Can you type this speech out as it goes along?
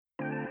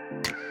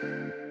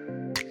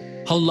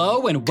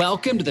Hello and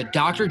welcome to the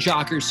Dr.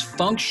 Jockers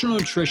Functional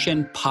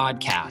Nutrition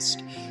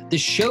Podcast, the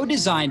show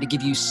designed to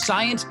give you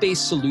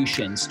science-based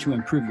solutions to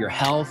improve your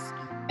health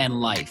and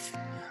life.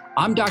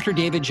 I'm Dr.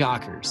 David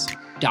Jockers,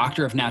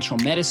 Doctor of Natural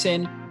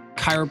Medicine,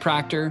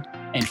 chiropractor,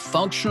 and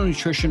functional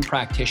nutrition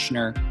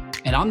practitioner,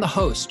 and I'm the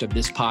host of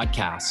this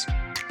podcast.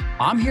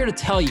 I'm here to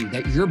tell you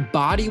that your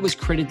body was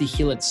created to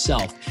heal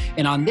itself,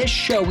 and on this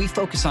show, we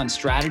focus on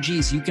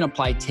strategies you can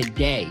apply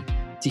today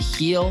to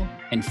heal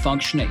and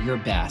function at your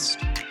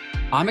best.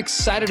 I'm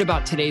excited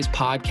about today's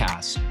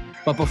podcast,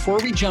 but before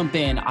we jump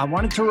in, I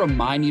wanted to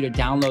remind you to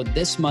download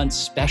this month's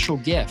special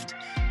gift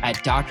at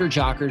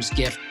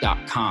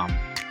drjockersgift.com.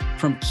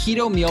 From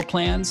keto meal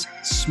plans,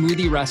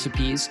 smoothie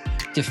recipes,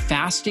 to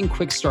fasting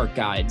quick start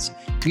guides,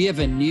 we have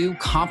a new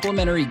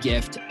complimentary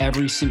gift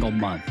every single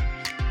month.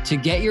 To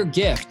get your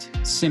gift,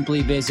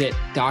 simply visit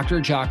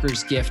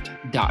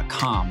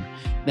drjockersgift.com.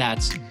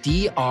 That's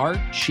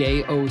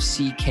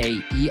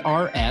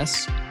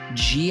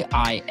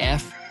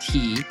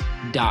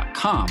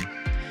drjockersgift.com.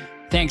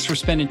 Thanks for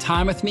spending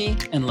time with me,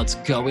 and let's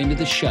go into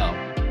the show.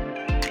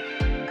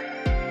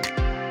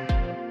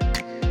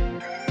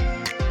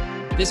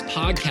 This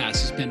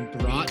podcast has been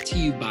brought to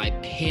you by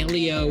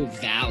Paleo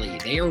Valley.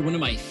 They are one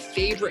of my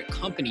favorite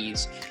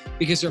companies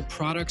because their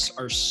products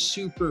are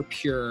super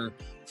pure,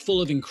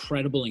 full of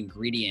incredible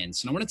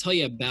ingredients. And I want to tell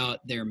you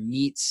about their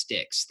meat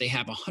sticks. They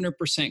have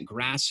 100%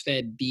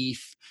 grass-fed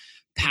beef,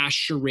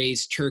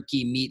 pasture-raised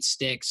turkey meat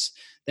sticks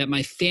that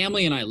my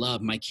family and I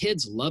love. My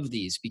kids love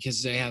these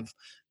because they have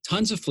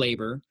tons of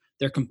flavor.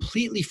 They're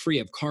completely free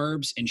of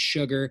carbs and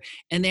sugar,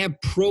 and they have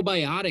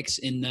probiotics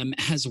in them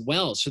as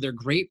well. So they're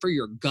great for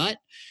your gut,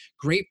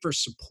 great for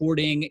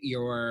supporting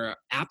your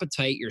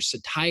appetite, your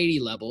satiety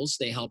levels.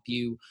 They help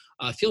you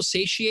feel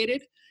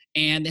satiated,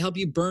 and they help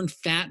you burn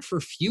fat for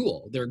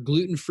fuel. They're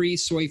gluten-free,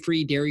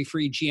 soy-free,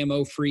 dairy-free,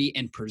 GMO-free,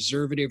 and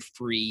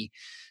preservative-free.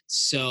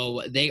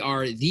 So they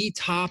are the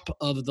top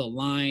of the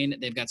line.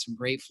 They've got some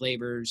great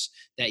flavors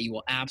that you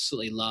will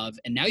absolutely love.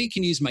 And now you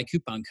can use my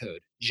coupon code,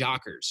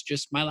 JOCKERS,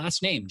 just my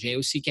last name,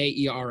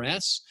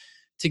 Jockers,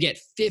 to get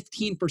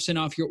 15%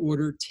 off your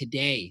order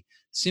today.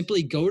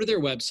 Simply go to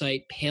their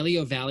website,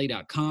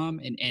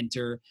 paleovalley.com, and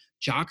enter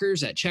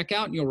JOCKERS at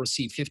checkout, and you'll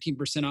receive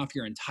 15% off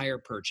your entire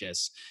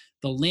purchase.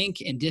 The link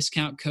and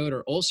discount code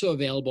are also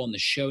available in the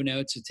show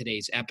notes of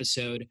today's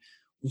episode.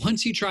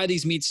 Once you try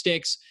these meat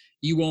sticks,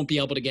 you won't be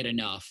able to get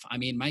enough. I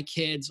mean, my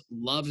kids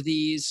love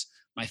these,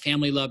 my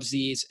family loves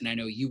these, and I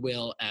know you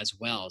will as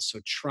well. So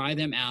try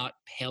them out,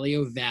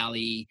 Paleo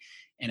Valley,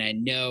 and I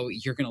know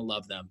you're going to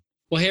love them.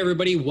 Well, hey,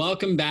 everybody,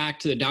 welcome back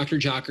to the Dr.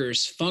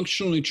 Jockers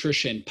Functional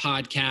Nutrition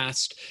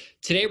Podcast.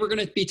 Today, we're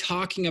going to be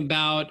talking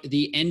about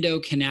the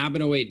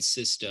endocannabinoid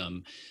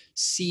system,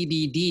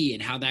 CBD,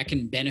 and how that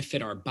can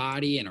benefit our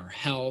body and our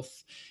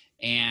health.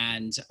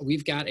 And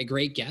we've got a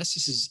great guest.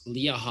 This is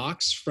Leah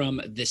Hawks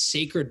from The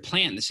Sacred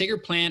Plant. The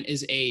Sacred Plant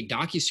is a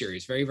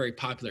docuseries, very, very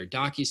popular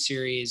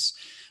docuseries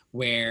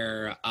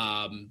where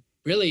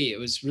really it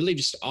was really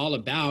just all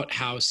about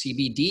how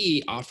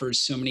CBD offers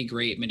so many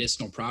great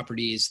medicinal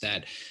properties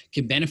that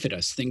can benefit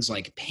us. Things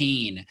like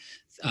pain.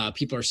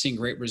 People are seeing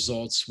great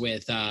results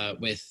with a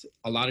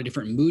lot of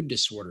different mood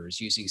disorders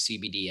using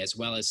CBD, as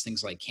well as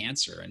things like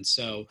cancer. And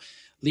so,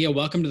 Leah,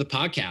 welcome to the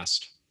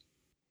podcast.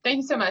 Thank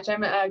you so much.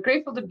 I'm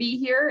grateful to be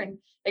here and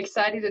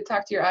excited to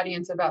talk to your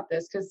audience about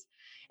this because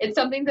it's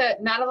something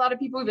that not a lot of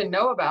people even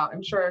know about.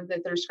 I'm sure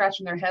that they're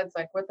scratching their heads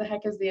like, what the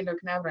heck is the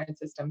endocannabinoid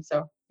system?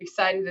 So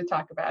excited to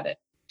talk about it.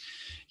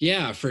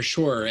 Yeah, for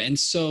sure. And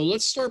so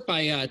let's start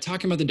by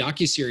talking about the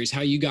docuseries,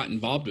 how you got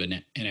involved in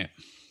it.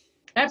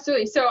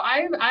 Absolutely. So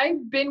I'm a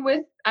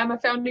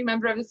founding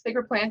member of the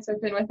Sacred Plant, so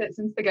I've been with it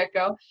since the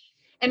get-go.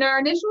 And our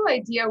initial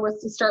idea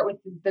was to start with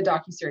the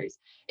docuseries.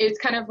 It's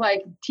kind of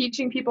like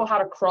teaching people how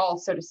to crawl,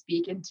 so to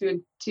speak, and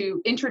to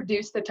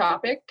introduce the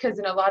topic, because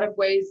in a lot of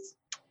ways,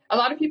 a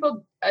lot of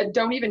people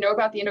don't even know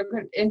about the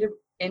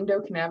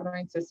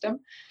endocannabinoid system.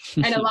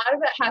 And a lot of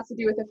that has to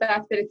do with the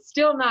fact that it's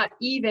still not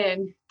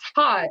even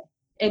taught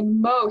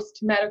in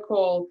most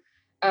medical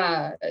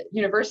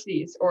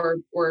universities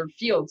or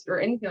fields or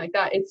anything like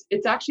that.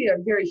 It's actually a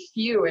very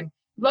few, and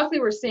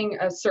luckily we're seeing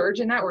a surge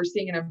in that. We're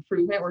seeing an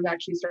improvement. We're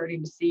actually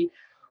starting to see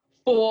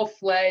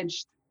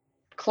full-fledged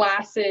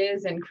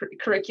classes and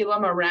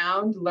curriculum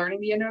around learning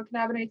the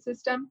endocannabinoid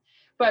system.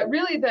 But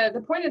really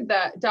the point of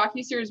the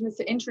docuseries was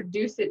to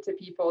introduce it to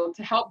people,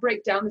 to help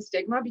break down the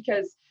stigma,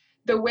 because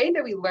the way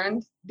that we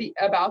learned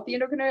about the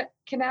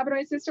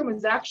endocannabinoid system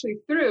was actually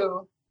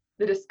through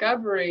the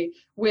discovery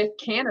with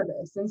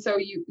cannabis. And so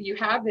you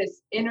have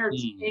this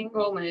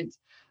intertanglement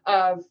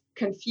of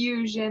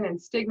confusion and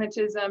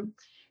stigmatism.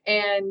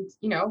 And,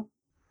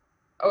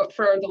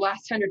 for the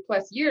last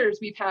 100+ years,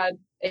 we've had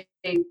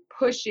a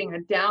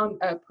pushing down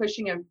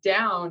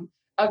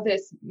of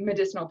this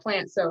medicinal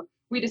plant. So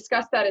we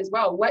discussed that as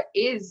well. What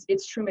is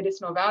its true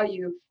medicinal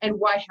value, and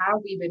why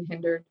have we been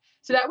hindered?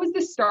 So that was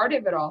the start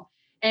of it all.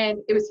 And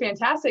it was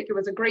fantastic. It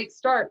was a great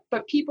start,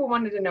 but people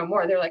wanted to know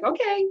more. They're like,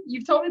 okay,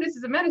 you've told me this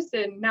is a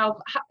medicine. Now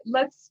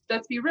let's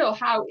be real.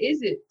 How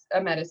is it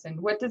a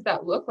medicine? What does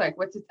that look like?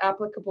 What's its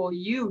applicable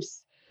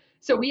use?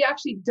 So we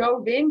actually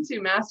dove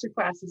into master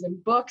classes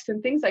and books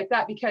and things like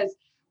that, because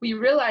we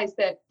realized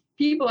that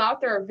people out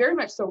there are very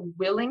much so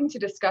willing to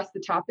discuss the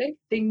topic.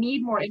 They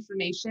need more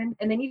information,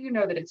 and they need to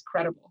know that it's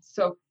credible.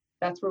 So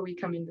that's where we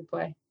come into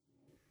play.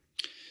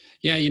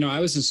 Yeah, I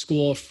was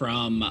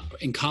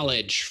in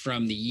college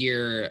from the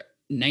year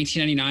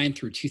 1999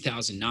 through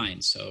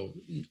 2009. So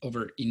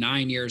over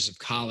 9 years of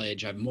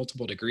college, I have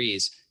multiple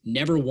degrees.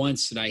 Never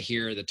once did I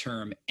hear the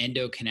term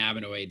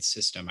endocannabinoid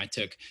system. I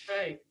took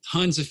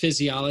tons of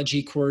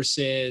physiology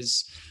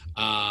courses,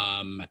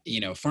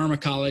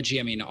 pharmacology.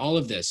 I mean, all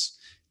of this,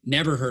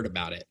 never heard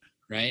about it,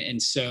 right?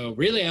 And so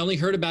really, I only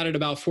heard about it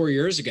about 4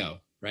 years ago,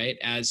 right,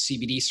 as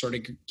CBD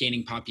started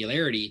gaining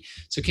popularity.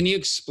 So can you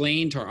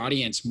explain to our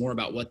audience more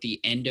about what the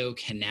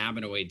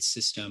endocannabinoid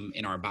system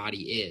in our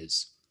body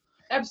is?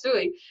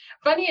 Absolutely.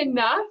 Funny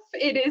enough,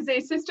 it is a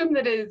system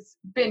that has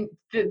been,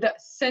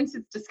 since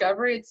its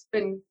discovery, it's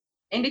been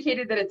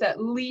indicated that it's at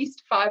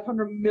least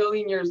 500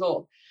 million years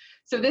old.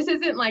 So this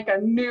isn't like a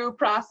new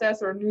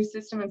process or a new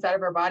system inside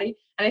of our body.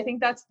 And I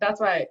think that's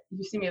why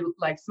you see me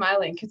like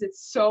smiling, because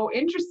it's so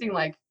interesting.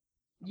 Like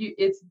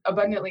it's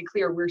abundantly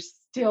clear we're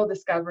still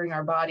discovering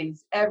our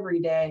bodies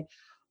every day,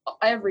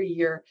 every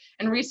year,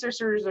 and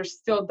researchers are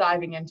still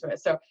diving into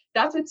it. So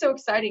that's what's so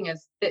exciting,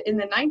 is that in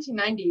the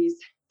 1990s,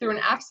 through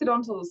an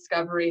accidental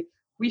discovery,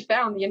 we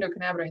found the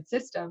endocannabinoid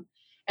system.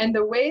 And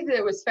the way that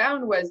it was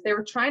found was they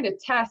were trying to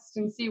test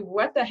and see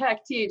what the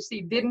heck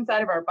THC did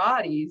inside of our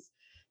bodies.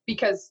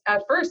 Because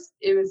at first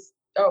it was,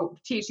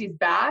 THC is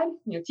bad.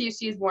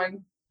 THC is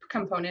one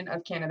component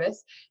of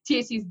cannabis.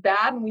 THC is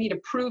bad and we need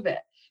to prove it.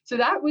 So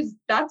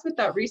that's what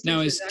that research now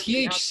is.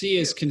 THC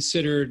is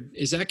considered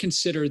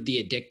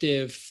the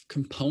addictive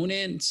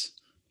component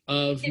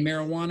of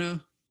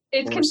marijuana?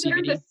 It's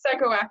considered CBD? the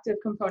psychoactive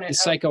component.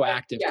 The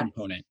psychoactive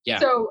component, yeah.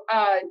 So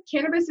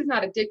cannabis is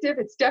not addictive.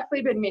 It's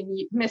definitely been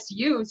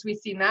misused. We've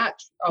seen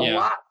that a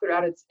lot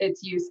throughout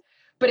its use,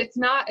 but it's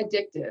not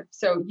addictive.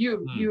 So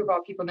you of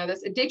all people know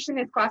this. Addiction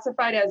is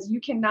classified as you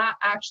cannot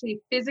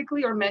actually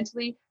physically or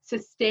mentally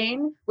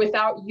sustain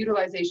without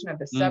utilization of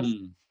the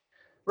substance.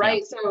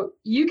 Right. Yeah. So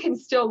you can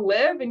still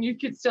live, and you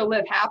could still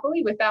live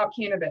happily without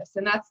cannabis.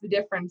 And that's the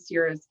difference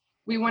here. Is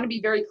we want to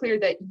be very clear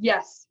that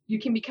yes, you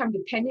can become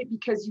dependent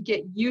because you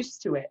get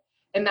used to it.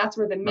 And that's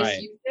where the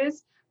misuse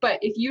is. But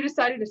if you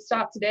decided to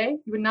stop today,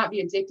 you would not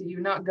be addicted. You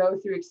would not go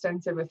through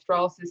extensive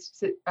withdrawal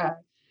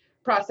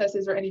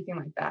processes or anything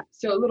like that.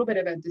 So a little bit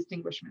of a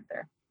distinguishment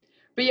there.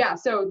 But yeah,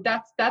 so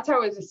that's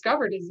how it was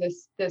discovered, is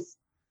this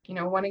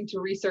wanting to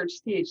research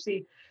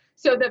THC.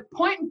 So the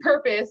point and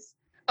purpose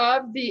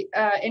of the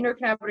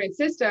endocannabinoid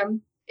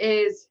system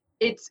is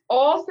it's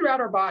all throughout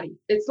our body.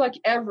 It's like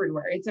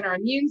everywhere. It's in our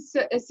immune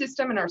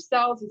system, in our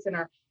cells, it's in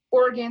our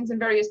organs in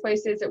various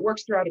places. It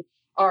works throughout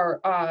our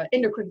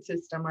endocrine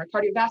system, our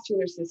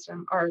cardiovascular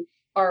system, our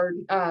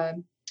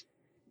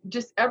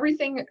just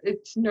everything.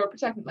 It's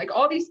neuroprotectant, like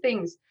all these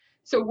things.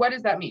 So what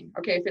does that mean?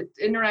 Okay, if it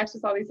interacts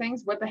with all these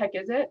things, what the heck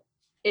is it?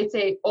 It's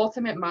a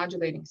ultimate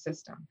modulating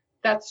system.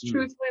 That's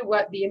truthfully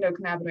what the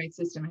endocannabinoid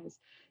system is.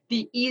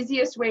 The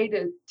easiest way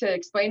to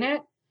explain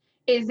it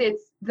is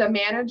it's the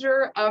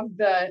manager of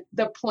the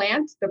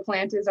plant. The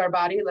plant is our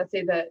body. Let's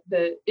say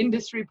the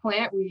industry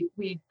plant.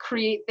 We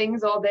create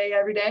things all day,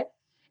 every day.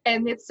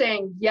 And it's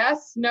saying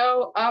yes,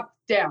 no, up,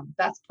 down.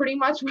 That's pretty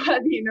much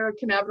what the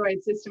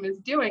endocannabinoid system is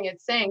doing.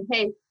 It's saying,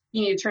 hey,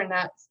 you need to turn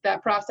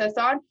that process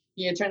on.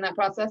 You need to turn that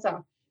process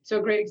off. So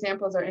a great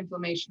example is our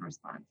inflammation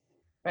response,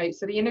 right?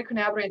 So the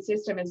endocannabinoid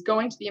system is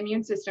going to the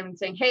immune system and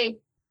saying, hey,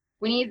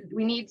 we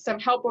need some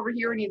help over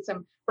here. We need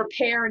some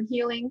repair and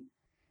healing.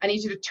 I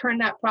need you to turn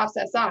that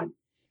process on.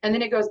 And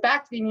then it goes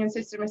back to the immune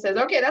system and says,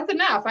 okay, that's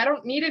enough. I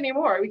don't need any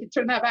more. We could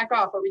turn that back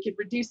off, or we could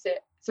reduce it.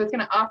 So it's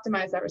going to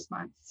optimize that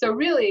response. So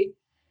really,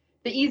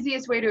 the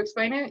easiest way to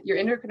explain it, your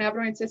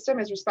endocannabinoid system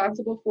is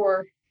responsible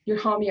for your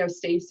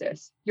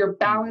homeostasis, your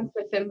balance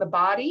within the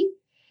body.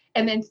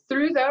 And then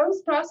through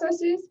those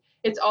processes,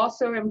 it's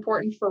also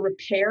important for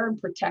repair and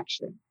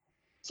protection.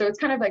 So it's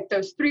kind of like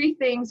those three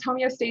things: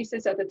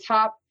 homeostasis at the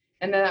top,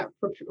 and then that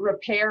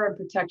repair and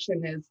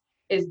protection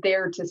is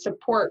there to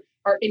support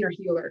our inner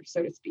healer,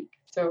 so to speak.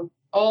 So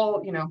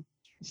all,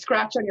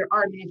 scratch on your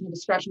arm, you have to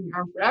scratch on your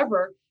arm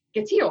forever,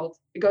 gets healed,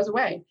 it goes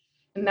away.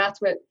 And that's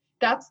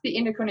the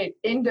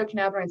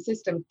endocannabinoid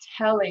system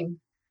telling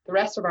the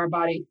rest of our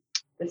body,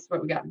 this is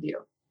what we got to do.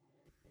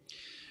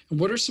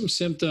 What are some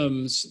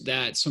symptoms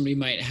that somebody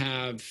might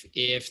have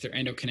if their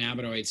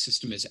endocannabinoid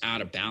system is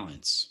out of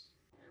balance?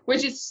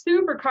 Which is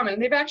super common.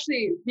 They've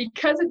actually,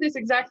 because of this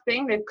exact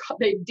thing,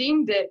 they've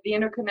deemed it the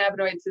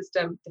endocannabinoid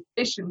system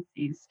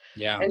deficiencies.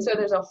 Yeah. And so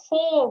there's a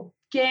whole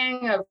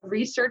gang of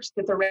research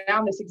that's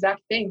around this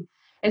exact thing.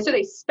 And so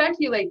they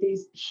speculate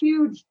these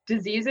huge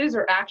diseases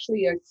are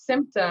actually a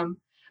symptom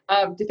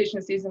of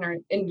deficiencies in our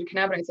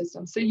endocannabinoid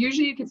system. So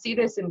usually you can see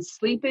this in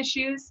sleep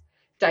issues,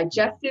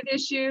 digestive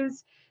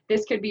issues.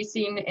 This could be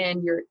seen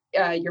in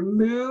your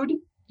mood.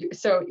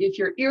 So if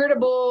you're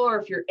irritable, or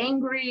if you're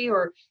angry,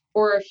 or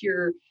if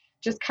you're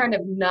just kind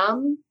of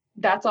numb,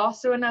 that's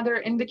also another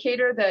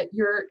indicator that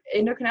your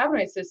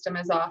endocannabinoid system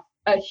is off.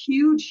 A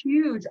huge,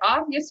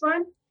 obvious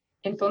one,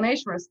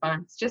 inflammation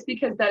response, just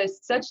because that is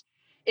such,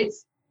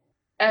 it's,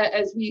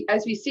 as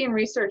we see in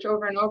research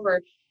over and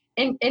over,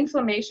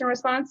 inflammation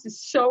response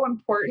is so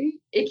important.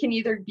 It can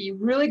either be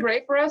really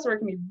great for us or it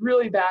can be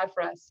really bad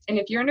for us. And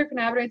if your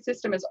endocannabinoid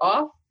system is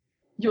off,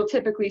 you'll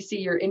typically see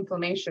your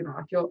inflammation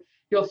off.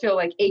 You'll feel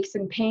like aches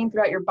and pain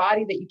throughout your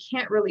body that you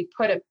can't really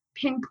put a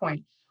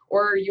pinpoint,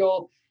 or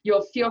you'll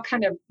feel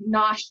kind of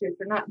nauseous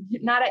or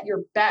not at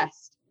your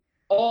best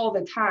all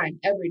the time,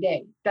 every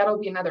day. That'll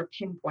be another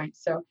pinpoint.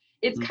 So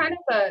it's kind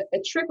of a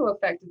trickle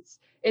effect.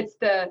 It's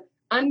the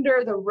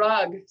under the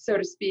rug, so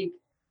to speak,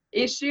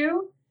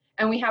 issue.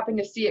 And we happen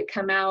to see it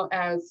come out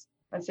as,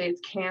 let's say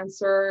it's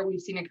cancer.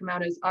 We've seen it come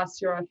out as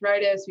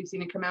osteoarthritis. We've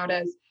seen it come out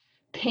as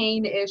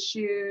pain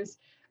issues,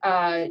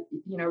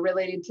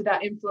 related to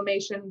that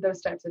inflammation,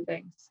 those types of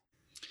things.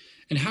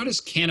 And how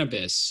does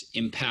cannabis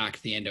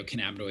impact the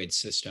endocannabinoid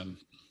system?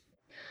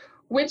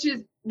 This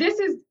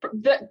is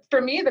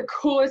for me, the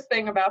coolest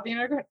thing about the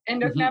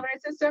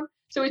endocannabinoid system.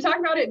 So we talk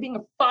about it being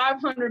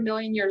 500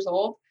 million years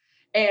old.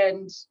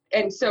 And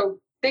so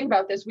think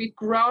about this. We've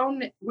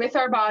grown with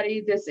our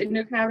body, this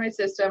endocannabinoid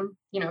system,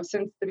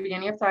 since the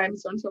beginning of time,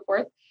 so on and so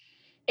forth.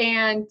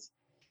 And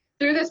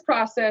through this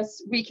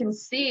process, we can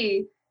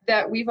see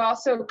that we've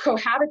also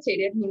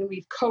cohabitated, meaning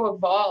we've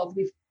co-evolved,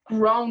 we've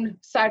grown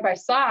side by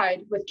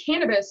side with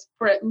cannabis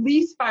for at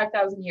least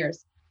 5,000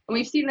 years. And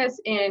we've seen this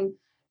in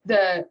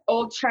the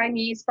old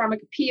Chinese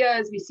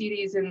pharmacopoeias, we see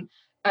these in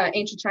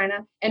ancient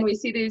China, and we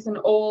see these in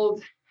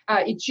old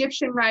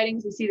Egyptian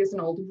writings, we see this in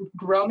old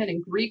Roman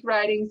and Greek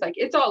writings, like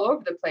it's all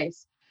over the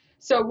place.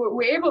 So what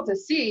we're able to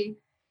see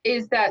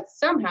is that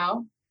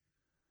somehow,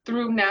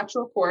 through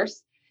natural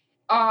course,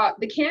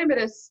 the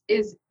cannabis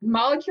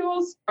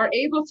molecules are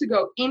able to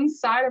go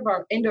inside of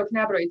our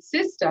endocannabinoid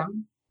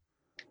system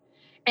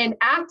and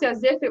act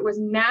as if it was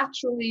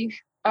naturally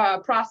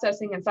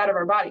processing inside of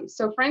our body.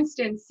 So for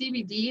instance,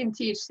 CBD and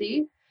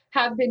THC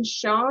have been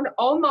shown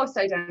almost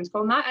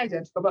identical, not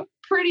identical, but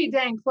pretty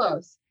dang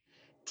close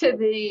to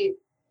the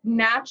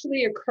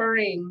naturally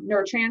occurring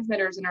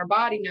neurotransmitters in our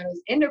body known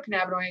as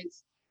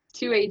endocannabinoids,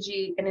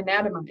 2-AG, and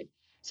anandamide.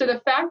 So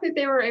the fact that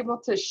they were able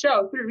to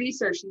show through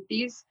research that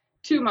these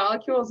two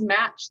molecules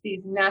match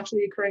these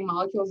naturally occurring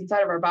molecules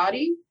inside of our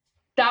body,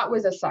 that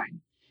was a sign.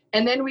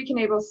 And then we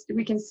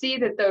can see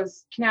that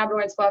those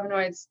cannabinoids,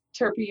 flavonoids,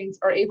 terpenes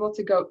are able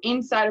to go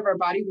inside of our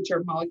body, which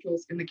are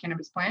molecules in the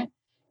cannabis plant,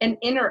 and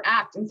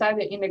interact inside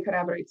the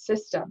endocannabinoid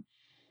system.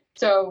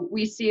 So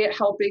we see it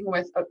helping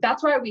with,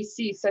 that's why we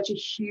see such a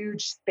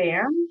huge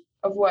span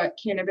of what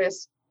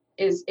cannabis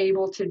is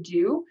able to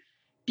do,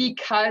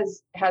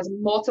 because it has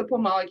multiple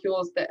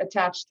molecules that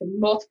attach to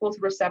multiple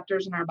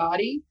receptors in our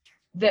body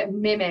that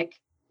mimic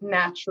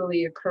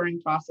naturally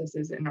occurring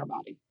processes in our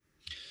body.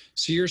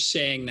 So you're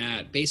saying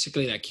that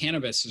basically that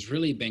cannabis has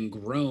really been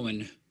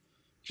grown,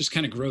 just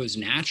kind of grows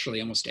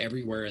naturally almost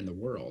everywhere in the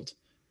world.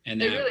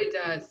 And it really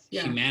does.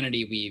 Yeah.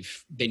 Humanity,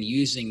 we've been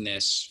using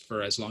this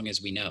for as long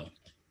as we know.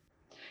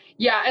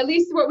 Yeah, at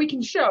least what we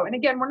can show. And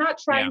again, we're not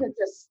trying to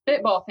just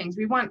spitball things.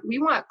 We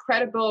want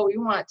credible, we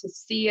want to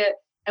see it,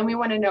 and we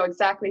want to know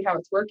exactly how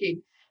it's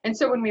working. And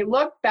so when we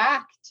look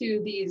back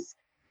to these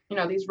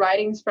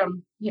writings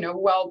from,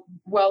 well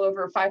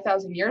over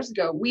 5,000 years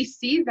ago, we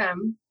see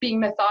them being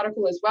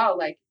methodical as well.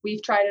 Like,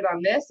 we've tried it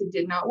on this, it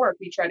did not work.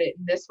 We tried it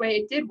in this way,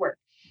 it did work.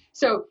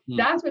 So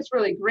that's what's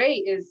really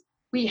great, is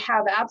we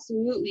have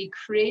absolutely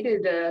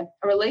created a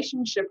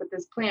relationship with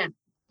this plant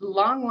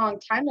long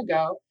time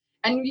ago.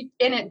 And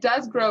it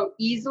does grow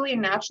easily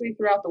and naturally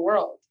throughout the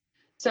world.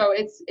 So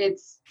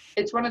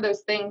it's one of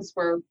those things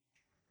where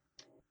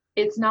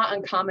it's not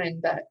uncommon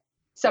that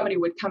somebody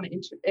would come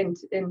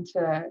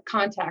into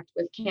contact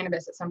with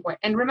cannabis at some point.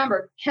 And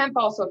remember, hemp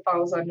also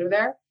falls under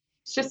there.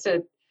 It's just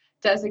a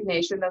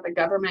designation that the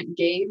government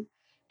gave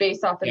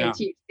based off of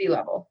the THC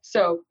level.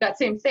 So that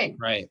same thing.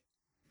 Right.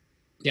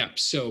 Yeah.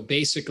 So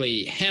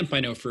basically hemp, I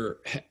know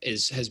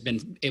has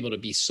been able to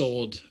be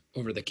sold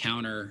over the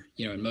counter,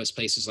 in most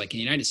places. Like in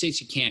the United States,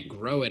 you can't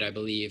grow it, I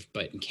believe,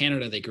 but in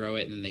Canada they grow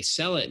it and then they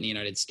sell it in the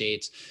United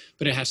States,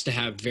 but it has to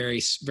have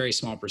very, very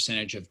small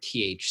percentage of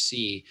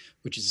THC,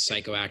 which is a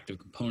psychoactive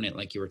component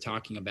like you were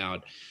talking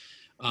about.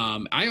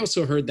 I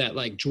also heard that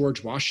like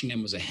George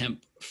Washington was a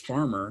hemp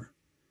farmer,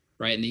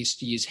 right? And they used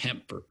to use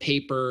hemp for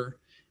paper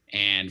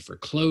and for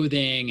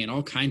clothing and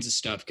all kinds of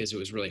stuff because it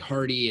was really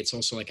hardy. It's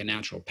also like a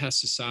natural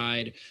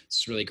pesticide.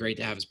 It's really great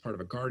to have as part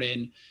of a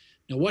garden.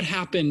 Now, what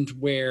happened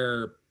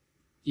where,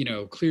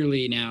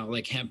 clearly now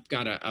like hemp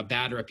got a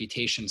bad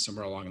reputation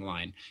somewhere along the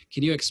line?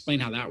 Can you explain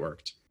how that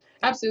worked?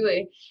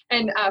 Absolutely.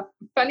 And a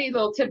funny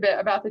little tidbit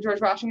about the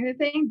George Washington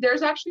thing,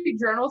 there's actually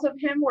journals of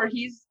him where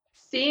he's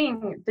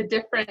seeing the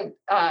different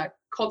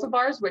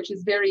cultivars, which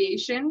is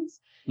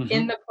variations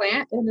in the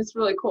plant. And it's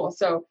really cool.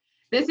 So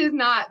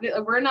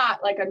we're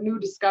not like a new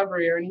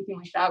discovery or anything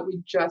like that.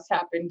 We just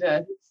happened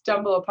to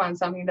stumble upon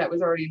something that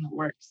was already in the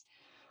works.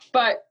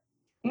 But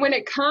when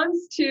it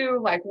comes to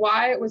like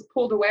why it was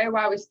pulled away,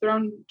 why it was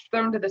thrown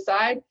to the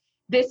side,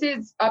 this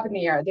is up in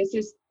the air. This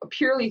is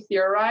purely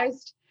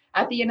theorized.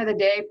 At the end of the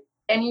day,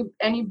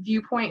 any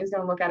viewpoint is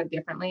going to look at it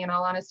differently, in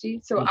all honesty.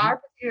 So our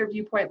particular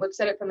viewpoint looks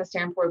at it from the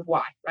standpoint of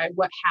why, right?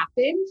 What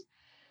happened?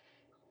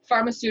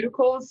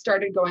 Pharmaceuticals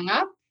started going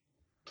up,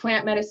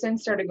 plant medicine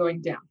started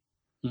going down.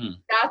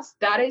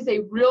 That is a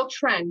real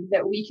trend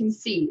that we can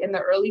see in the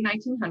early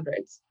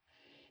 1900s,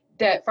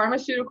 that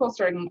pharmaceuticals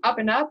started going up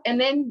and up, and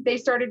then they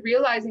started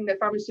realizing that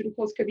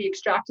pharmaceuticals could be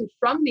extracted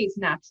from these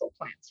natural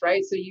plants,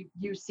 right? So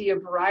you see a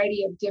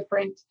variety of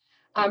different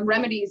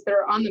remedies that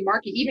are on the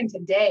market even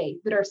today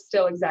that are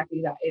still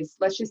exactly that. Is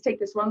let's just take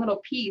this one little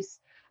piece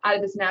out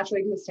of this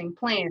naturally existing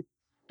plant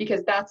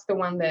because that's the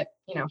one that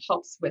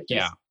helps with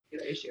this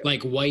particular issue.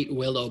 Like white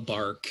willow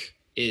bark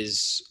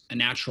is a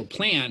natural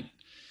plant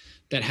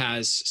that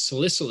has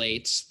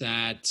salicylates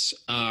that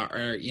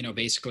are,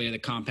 basically the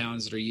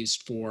compounds that are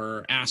used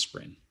for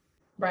aspirin.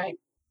 Right.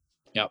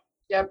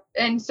 Yep.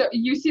 And so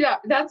you see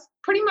that's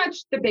pretty much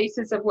the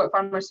basis of what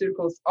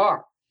pharmaceuticals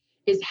are,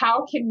 is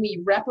how can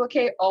we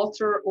replicate,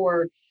 alter,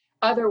 or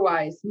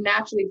otherwise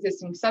naturally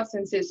existing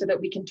substances so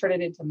that we can turn it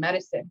into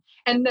medicine.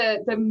 And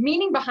the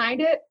meaning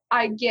behind it,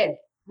 I get it.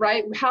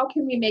 Right? How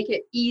can we make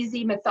it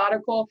easy,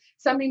 methodical,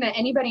 something that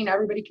anybody and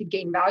everybody could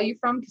gain value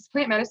from? Because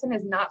plant medicine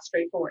is not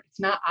straightforward. It's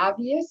not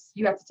obvious.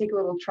 You have to take a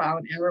little trial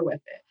and error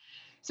with it.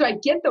 So I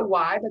get the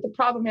why, but the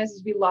problem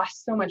is we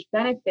lost so much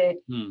benefit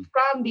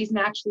from these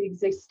naturally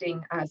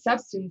existing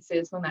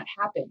substances when that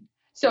happened.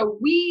 So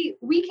we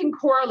can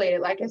correlate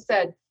it, like I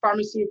said,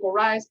 pharmaceutical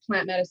rise,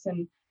 plant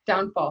medicine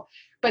downfall.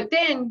 But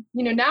then,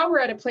 now we're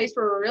at a place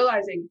where we're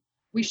realizing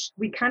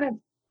we kind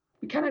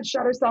of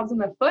shot ourselves in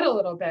the foot a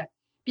little bit,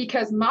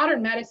 because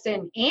modern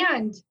medicine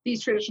and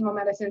these traditional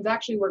medicines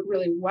actually work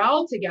really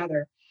well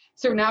together.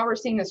 So now we're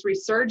seeing this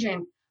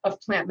resurgence of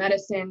plant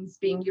medicines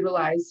being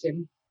utilized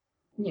in,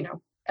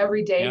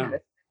 everyday medicine.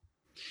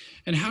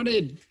 And how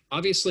did,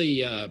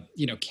 obviously,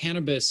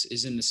 cannabis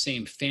is in the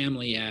same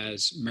family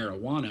as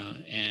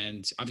marijuana,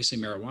 and obviously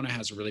marijuana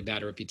has a really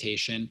bad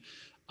reputation,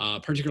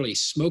 particularly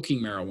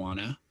smoking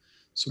marijuana.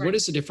 So what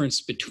is the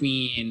difference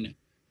between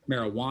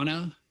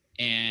marijuana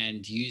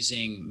and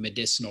using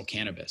medicinal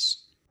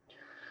cannabis?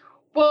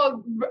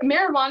 Well,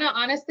 marijuana,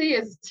 honestly,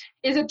 is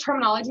a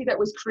terminology that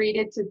was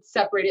created to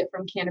separate it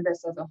from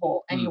cannabis as a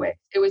whole. Anyway,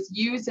 it was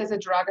used as a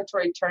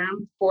derogatory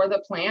term for the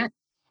plant,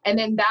 and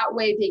then that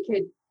way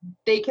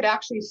they could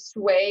actually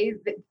sway.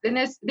 And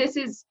this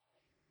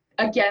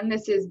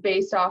is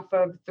based off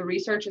of the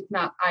research. It's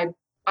not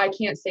I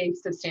can't say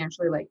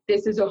substantially like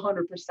this is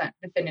 100%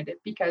 definitive,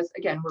 because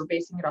again, we're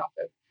basing it off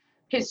of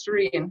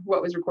history and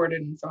what was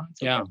recorded and so on and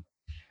so forth.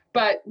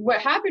 But what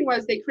happened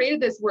was they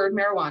created this word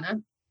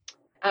marijuana.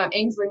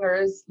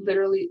 Anslinger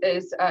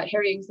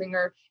Harry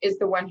Anslinger is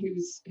the one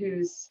who's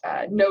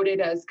noted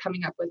as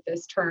coming up with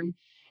this term.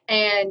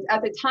 And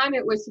at the time,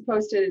 it was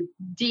supposed to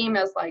deem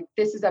as like,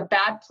 this is a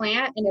bad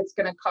plant and it's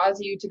going to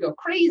cause you to go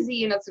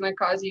crazy and it's going to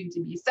cause you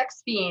to be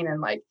sex fiend and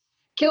like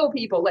kill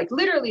people. Like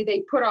literally,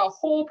 they put a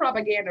whole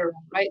propaganda around,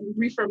 right?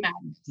 Reefer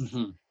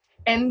madness.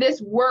 And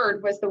this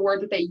word was the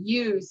word that they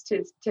used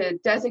to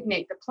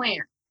designate the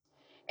plant.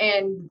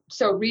 And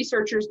so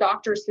researchers,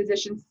 doctors,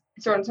 physicians,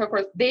 so on and so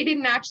forth, they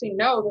didn't actually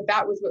know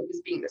that was what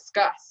was being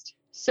discussed.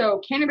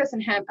 So cannabis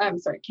and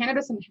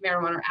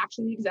marijuana are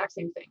actually the exact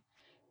same thing.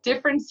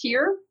 Difference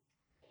here,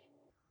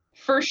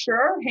 for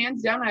sure,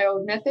 hands down, I will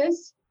admit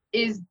this,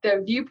 is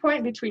the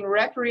viewpoint between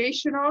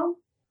recreational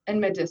and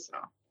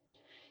medicinal.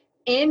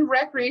 In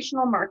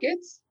recreational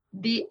markets,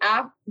 the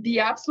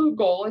absolute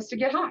goal is to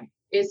get high,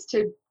 is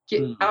to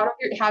get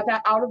have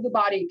that out of the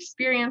body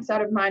experience,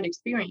 out of mind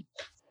experience,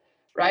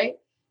 right?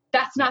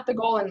 That's not the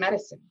goal in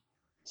medicine.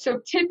 So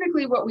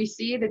typically what we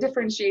see, the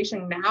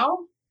differentiation now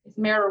is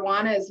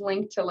marijuana is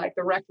linked to like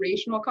the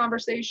recreational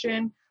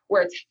conversation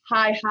where it's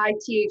high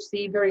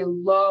THC, very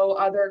low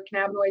other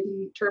cannabinoids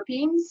and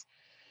terpenes.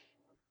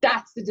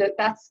 That's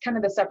kind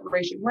of the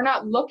separation. We're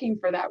not looking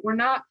for that. We're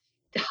not,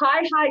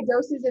 high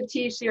doses of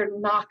THC are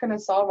not going to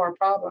solve our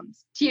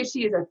problems.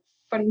 THC is a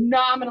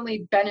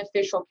phenomenally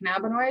beneficial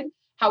cannabinoid.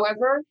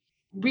 However,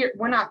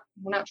 we're not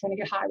trying to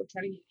get high, we're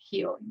trying to get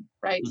healing,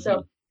 right?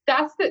 So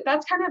that's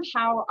kind of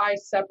how I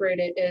separate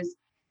it, is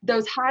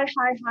those high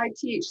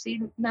THC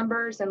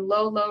numbers and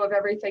low of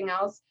everything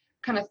else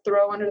kind of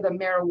throw under the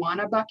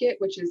marijuana bucket,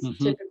 which is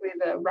typically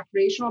the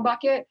recreational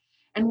bucket.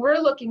 And we're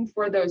looking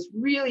for those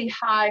really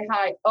high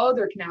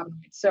other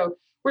cannabinoids. So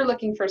we're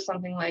looking for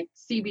something like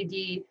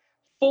CBD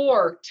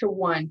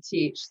 4-to-1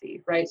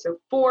 THC, right? So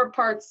 4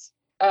 parts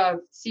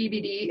of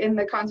CBD in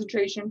the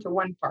concentration to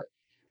 1 part.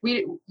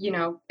 We,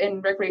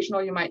 in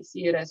recreational, you might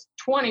see it as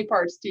 20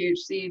 parts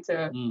THC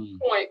to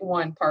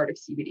 0.1 part of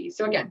CBD.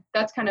 So again,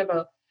 that's kind of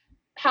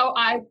how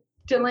I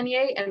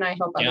delineate, and I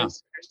hope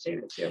others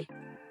understand it too.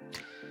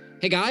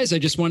 Hey guys, I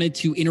just wanted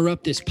to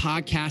interrupt this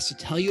podcast to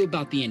tell you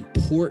about the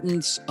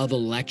importance of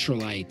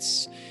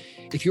electrolytes.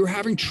 if you're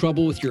having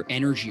trouble with your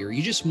energy or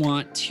you just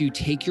want to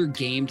take your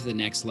game to the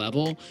next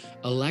level,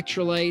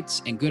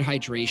 electrolytes and good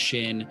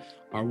hydration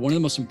are one of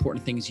the most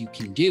important things you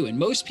can do. And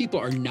most people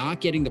are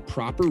not getting the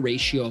proper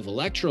ratio of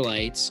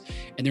electrolytes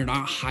and they're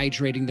not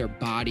hydrating their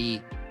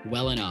body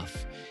well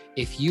enough.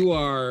 If you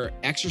are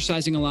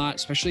exercising a lot,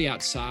 especially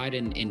outside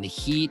in the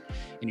heat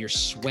and you're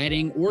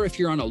sweating, or if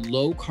you're on a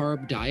low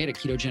carb diet, a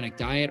ketogenic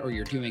diet, or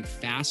you're doing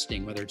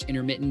fasting, whether it's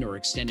intermittent or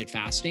extended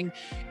fasting,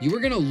 you are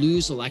going to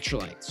lose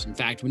electrolytes. In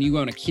fact, when you go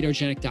on a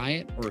ketogenic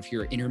diet, or if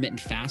you're intermittent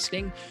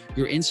fasting,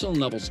 your insulin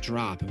levels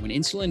drop. And when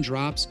insulin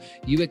drops,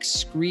 you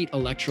excrete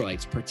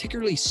electrolytes,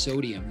 particularly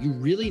sodium. You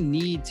really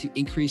need to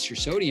increase your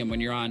sodium when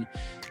you're on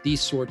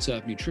these sorts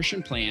of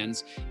nutrition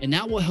plans, and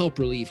that will help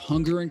relieve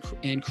hunger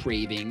and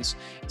cravings.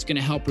 It's going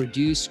to help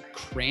reduce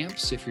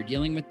cramps if you're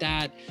dealing with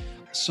that.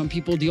 Some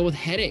people deal with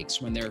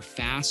headaches when they're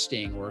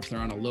fasting or if they're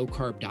on a low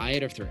carb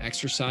diet, if they're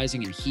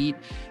exercising in heat.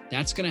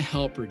 That's going to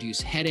help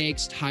reduce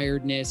headaches,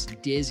 tiredness,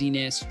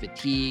 dizziness,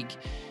 fatigue.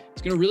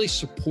 It's going to really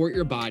support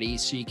your body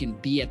so you can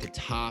be at the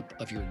top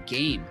of your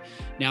game.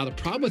 Now, the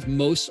problem with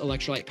most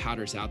electrolyte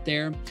powders out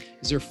there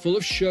is they're full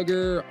of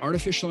sugar,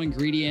 artificial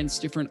ingredients,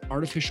 different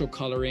artificial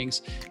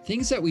colorings,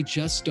 things that we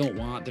just don't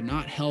want. They're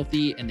not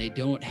healthy and they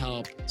don't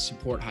help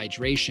support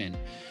hydration.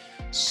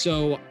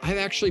 So I've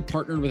actually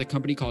partnered with a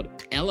company called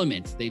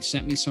Element. They've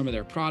sent me some of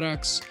their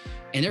products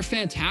and they're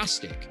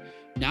fantastic.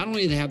 Not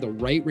only do they have the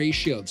right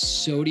ratio of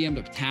sodium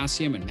to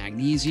potassium and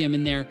magnesium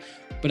in there,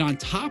 but on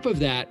top of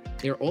that,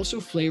 they're also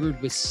flavored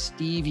with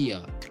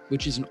stevia,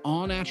 which is an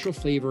all-natural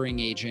flavoring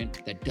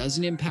agent that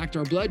doesn't impact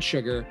our blood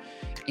sugar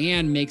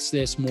and makes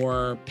this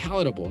more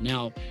palatable.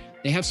 Now,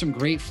 they have some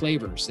great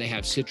flavors. They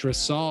have citrus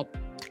salt,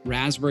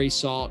 raspberry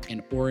salt,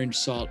 and orange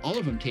salt. All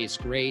of them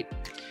taste great.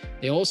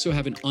 They also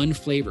have an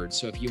unflavored.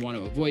 So if you want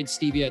to avoid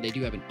stevia, they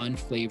do have an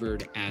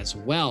unflavored as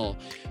well.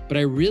 But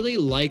I really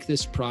like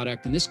this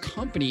product, and this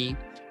company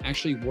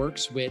actually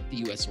works with the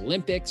US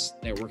Olympics.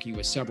 They're working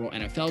with several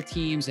NFL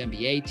teams,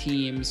 NBA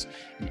teams,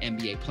 and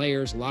NBA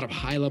players. A lot of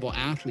high-level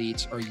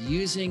athletes are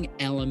using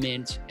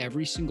Element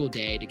every single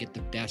day to get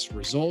the best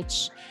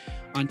results.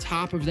 On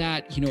top of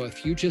that,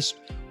 if you just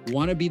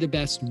want to be the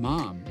best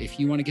mom, if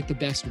you want to get the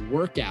best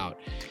workout,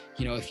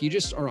 if you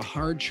just are a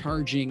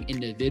hard-charging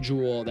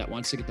individual that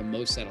wants to get the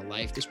most out of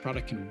life, this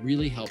product can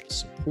really help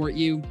support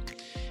you.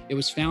 It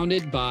was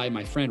founded by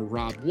my friend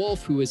Rob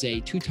Wolf, who is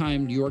a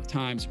 2-time New York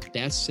Times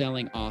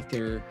best-selling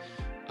author.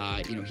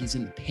 He's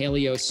in the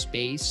paleo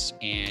space,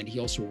 and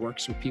he also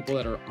works with people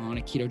that are on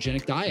a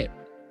ketogenic diet.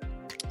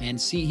 And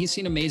he's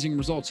seen amazing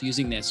results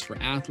using this for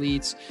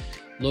athletes,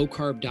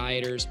 low-carb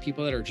dieters,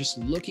 people that are just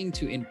looking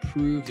to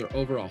improve their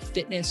overall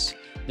fitness,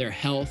 their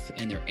health,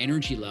 and their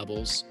energy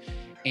levels.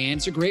 And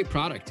it's a great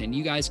product, and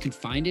you guys can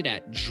find it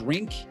at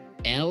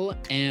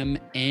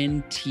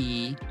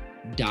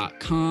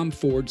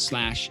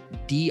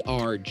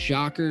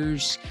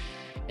drinklmnt.com/drjockers.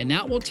 And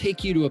that will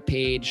take you to a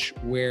page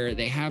where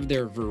they have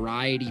their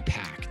variety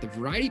pack. The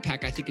variety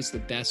pack, I think, is the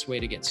best way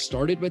to get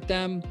started with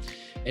them.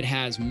 It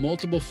has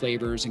multiple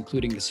flavors,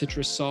 including the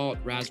citrus salt,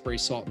 raspberry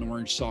salt, and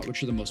orange salt,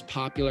 which are the most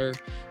popular.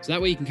 So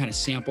that way you can kind of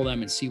sample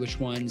them and see which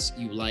ones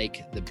you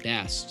like the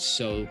best.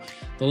 So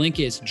the link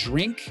is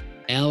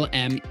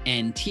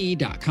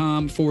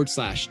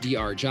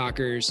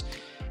drinklmnt.com/drjockers.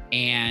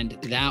 And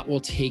that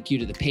will take you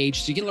to the page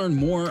so you can learn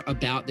more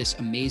about this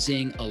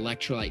amazing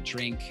electrolyte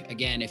drink.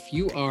 Again, if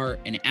you are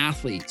an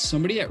athlete,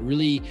 somebody that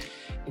really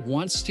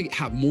wants to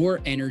have more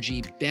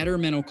energy, better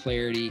mental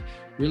clarity,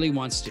 really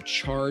wants to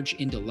charge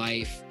into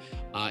life,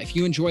 if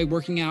you enjoy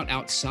working out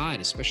outside,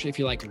 especially if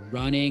you like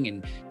running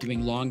and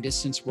doing long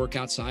distance work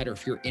outside, or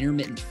if you're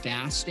intermittent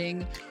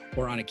fasting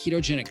or on a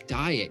ketogenic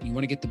diet and you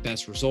want to get the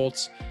best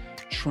results,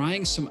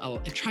 trying an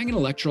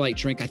electrolyte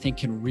drink, I think,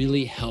 can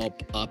really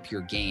help up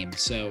your game.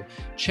 So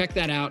check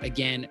that out.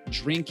 Again,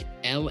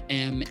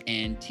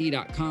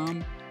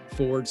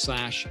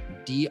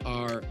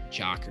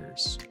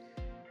 drinklmnt.com/drjockers.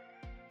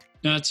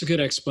 Now, that's a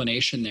good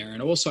explanation there.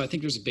 And also, I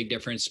think there's a big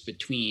difference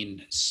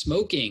between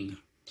smoking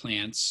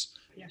plants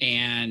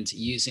and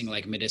using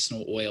like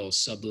medicinal oils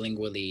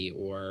sublingually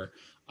or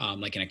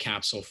like in a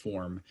capsule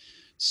form.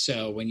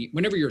 So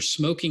whenever you're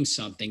smoking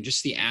something,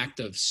 just the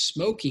act of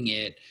smoking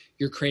it,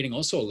 you're creating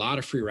also a lot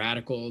of free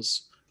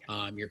radicals.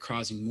 You're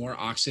causing more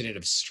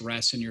oxidative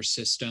stress in your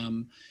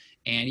system.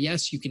 And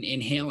yes, you can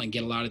inhale and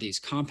get a lot of these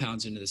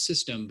compounds into the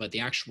system, but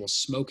the actual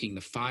smoking,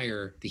 the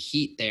fire, the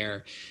heat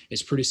there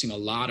is producing a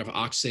lot of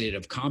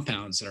oxidative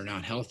compounds that are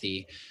not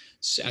healthy,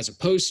 as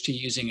opposed to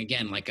using,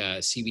 again, like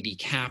a CBD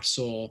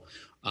capsule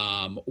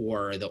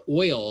or the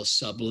oil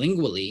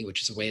sublingually,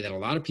 which is a way that a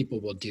lot of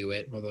people will do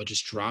it, where they'll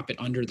just drop it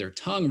under their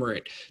tongue where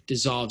it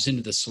dissolves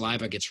into the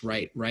saliva, gets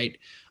right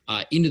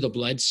into the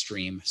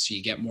bloodstream. So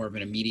you get more of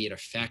an immediate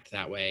effect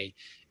that way.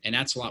 And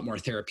that's a lot more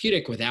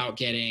therapeutic without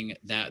getting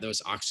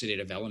those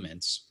oxidative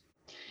elements.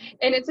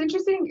 And it's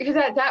interesting because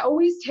that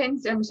always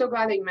tends, I'm so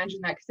glad that you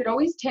mentioned that, because it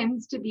always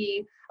tends to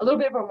be a little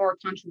bit of a more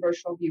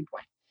controversial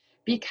viewpoint,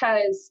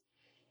 because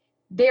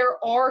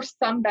There are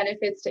some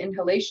benefits to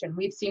inhalation.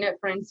 We've seen it,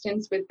 for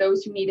instance, with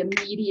those who need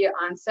immediate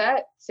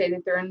onset, say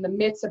that they're in the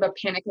midst of a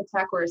panic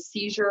attack or a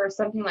seizure or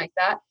something like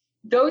that.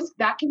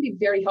 That can be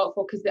very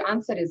helpful because the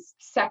onset is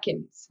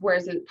seconds,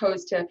 whereas as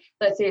opposed to,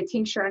 let's say, a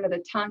tincture under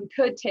the tongue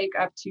could take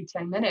up to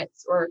 10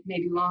 minutes or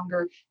maybe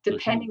longer,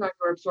 depending on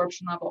your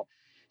absorption level.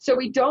 So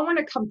we don't want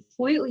to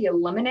completely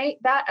eliminate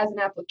that as an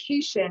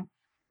application.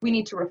 We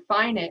need to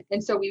refine it.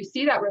 And so we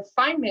see that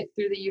refinement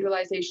through the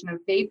utilization of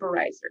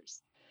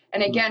vaporizers.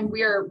 And again,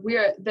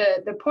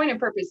 the point and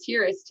purpose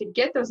here is to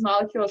get those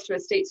molecules to a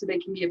state so they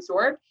can be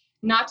absorbed,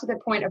 not to the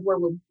point of where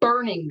we're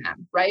burning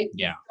them, right?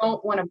 Yeah. We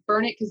don't want to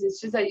burn it because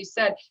it's just as you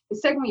said, the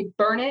second we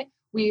burn it,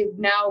 we've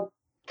now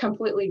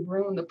completely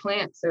ruined the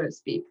plant, so to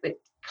speak, that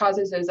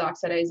causes those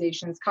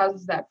oxidizations,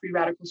 causes that free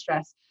radical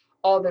stress,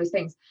 all those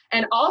things.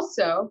 And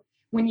also,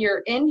 when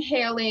you're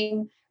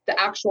inhaling the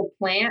actual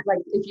plant, like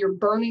if you're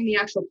burning the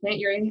actual plant,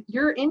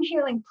 you're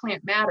inhaling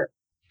plant matter.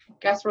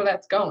 Guess where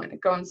that's going?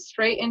 It's going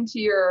straight into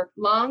your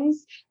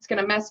lungs. It's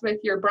going to mess with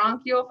your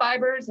bronchial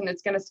fibers and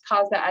it's going to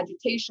cause that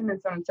agitation and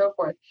so on and so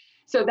forth.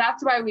 So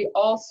that's why we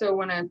also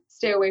want to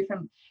stay away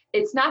from,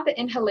 it's not that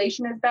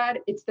inhalation is bad,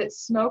 it's that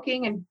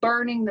smoking and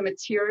burning the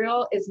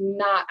material is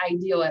not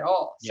ideal at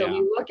all. So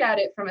we look at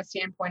it from a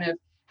standpoint of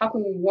how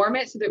can we warm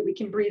it so that we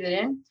can breathe it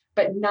in,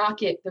 but not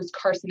get those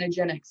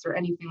carcinogenics or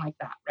anything like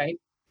that, right?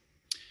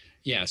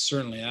 Yeah,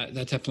 certainly. That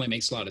definitely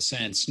makes a lot of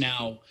sense.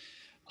 Now,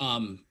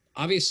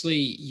 obviously,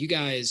 you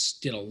guys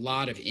did a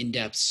lot of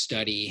in-depth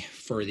study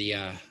for the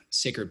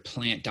Sacred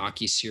Plant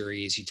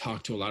docuseries. You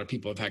talked to a lot of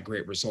people who have had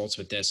great results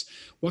with this.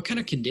 What kind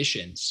of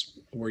conditions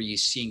were you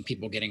seeing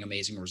people getting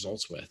amazing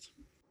results with?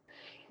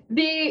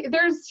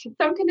 There's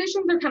some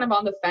conditions are kind of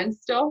on the fence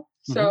still.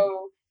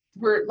 So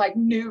we're like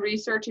new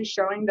research is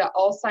showing that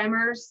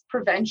Alzheimer's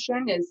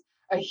prevention is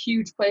a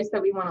huge place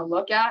that we want to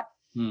look at.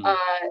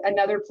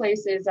 Another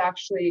place is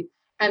actually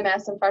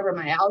MS and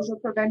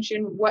fibromyalgia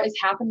prevention. What is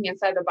happening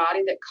inside the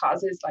body that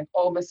causes like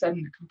all of a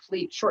sudden a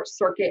complete short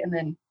circuit and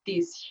then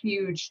these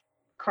huge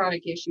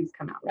chronic issues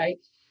come out, right?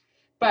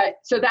 But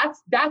so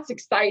that's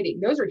exciting.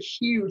 Those are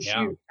huge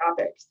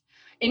topics.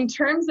 In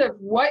terms of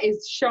what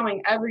is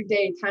showing every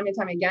day, time and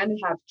time again, to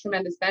have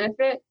tremendous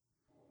benefit,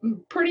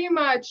 pretty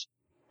much,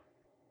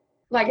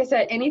 like I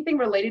said, anything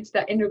related to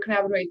that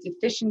endocannabinoid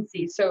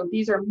deficiency. So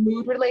these are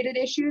mood-related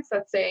issues.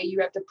 Let's say you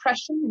have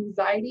depression,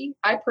 anxiety.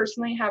 I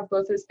personally have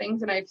both those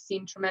things, and I've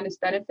seen tremendous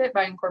benefit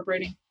by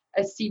incorporating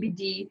a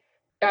CBD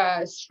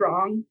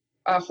strong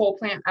whole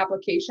plant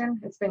application.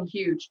 It's been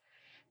huge.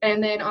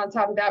 And then on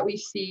top of that, we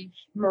see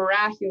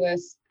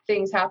miraculous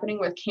things happening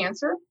with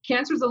cancer.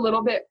 Cancer is a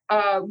little bit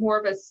more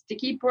of a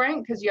sticky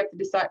point because you have to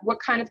decide what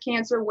kind of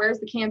cancer, where's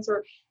the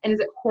cancer, and is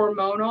it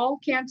hormonal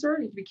cancer?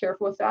 You have to be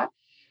careful with that.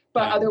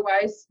 But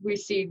otherwise, we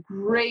see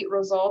great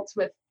results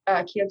with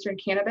cancer and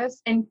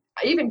cannabis. And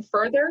even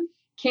further,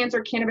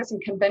 cancer, cannabis,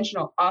 and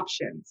conventional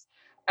options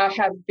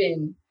have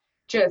been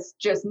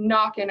just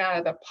knocking out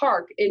of the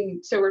park.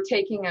 And so we're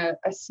taking a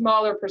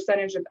smaller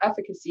percentage of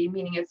efficacy,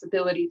 meaning its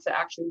ability to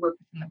actually work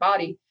within the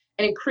body,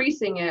 and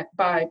increasing it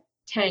by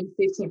 10,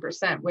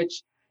 15%,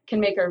 which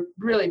can make a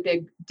really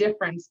big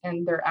difference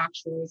in their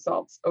actual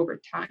results over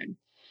time.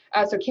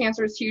 So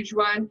cancer is a huge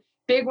one.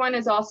 Big one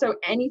is also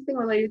anything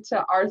related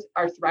to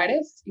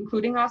arthritis,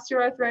 including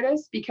osteoarthritis,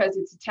 because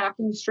it's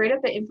attacking straight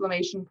at the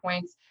inflammation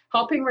points,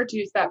 helping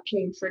reduce that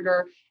pain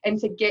trigger, and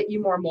to get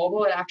you more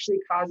mobile. It actually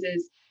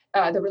causes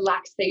the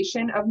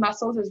relaxation of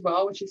muscles as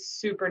well, which is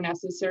super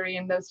necessary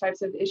in those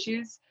types of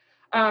issues.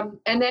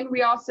 And then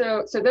we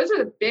also, so those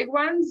are the big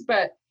ones,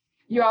 but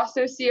you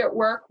also see it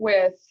work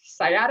with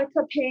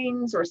sciatica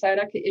pains or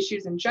sciatica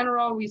issues in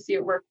general. We see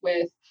it work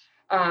with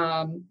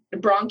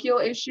bronchial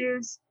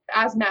issues,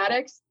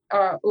 asthmatics,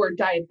 or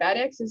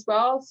diabetics as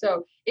well.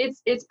 So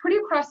it's pretty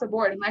across the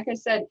board. And like I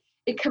said,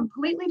 it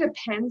completely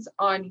depends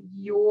on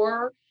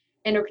your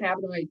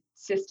endocannabinoid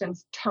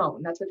system's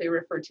tone. That's what they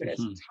refer to it as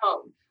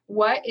tone.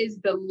 What is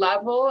the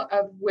level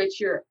of which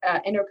your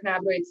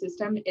endocannabinoid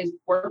system is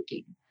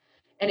working?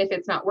 And if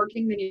it's not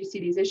working, then you see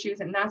these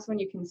issues. And that's when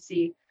you can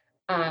see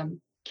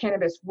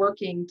cannabis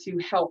working to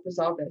help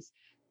resolve this.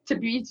 To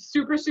be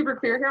super, super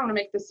clear here, I want to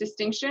make this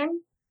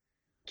distinction.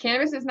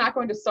 Cannabis is not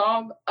going to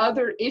solve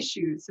other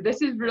issues. So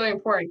this is really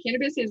important.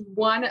 Cannabis is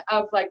one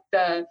of like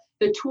the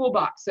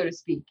toolbox, so to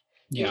speak.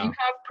 Yeah. If you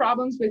have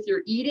problems with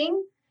your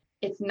eating,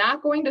 it's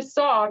not going to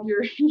solve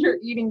your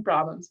eating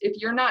problems.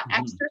 If you're not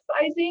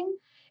exercising,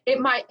 it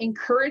might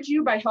encourage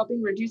you by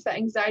helping reduce that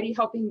anxiety,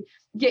 helping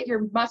get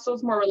your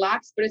muscles more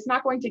relaxed, but it's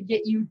not going to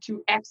get you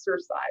to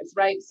exercise,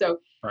 right? So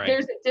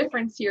there's a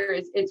difference here.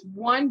 It's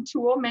one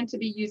tool meant to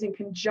be used in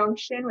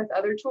conjunction with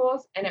other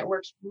tools, and it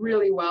works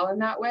really well in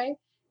that way.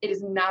 It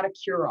is not a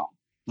cure-all.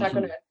 It's not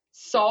going to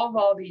solve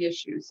all the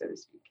issues, so to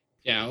speak.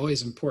 Yeah,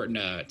 always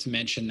important to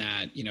mention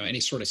that, any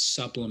sort of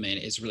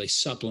supplement is really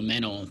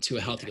supplemental to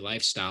a healthy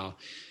lifestyle.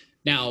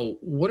 Now,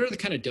 what are the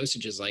kind of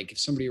dosages like if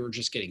somebody were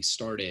just getting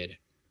started?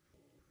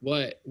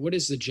 what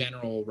is the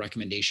general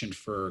recommendation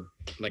for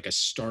like a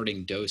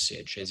starting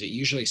dosage? Is it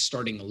usually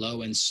starting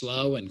low and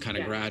slow and kind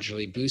of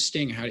gradually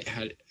boosting?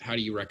 How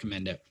do you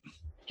recommend it?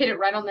 Hit it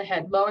right on the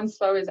head. Low and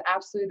slow is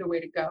absolutely the way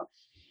to go.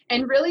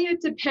 And really,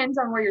 it depends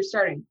on where you're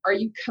starting. Are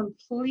you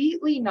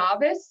completely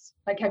novice?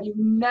 Like, have you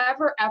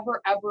never,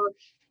 ever, ever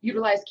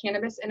utilized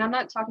cannabis? And I'm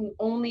not talking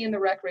only in the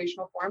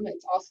recreational form,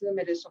 it's also the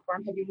medicinal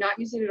form. Have you not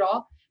used it at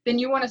all? Then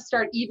you want to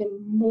start even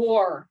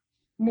more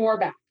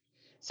back.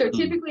 So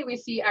typically we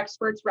see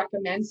experts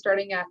recommend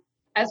starting at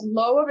as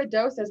low of a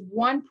dose as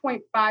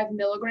 1.5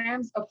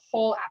 milligrams of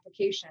whole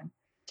application.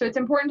 So it's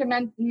important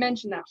to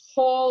mention that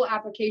whole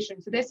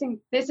application. So this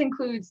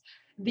includes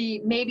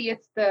maybe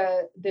it's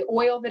the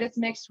oil that it's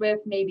mixed with,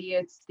 maybe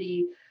it's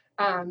the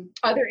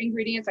other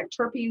ingredients like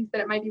terpenes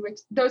that it might be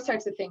mixed, those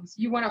types of things.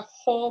 You want a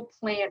whole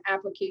plant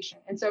application.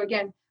 And so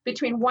again,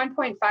 between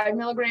 1.5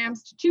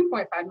 milligrams to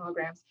 2.5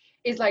 milligrams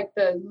is like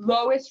the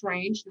lowest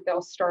range that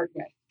they'll start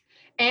with.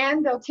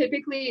 And they'll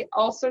typically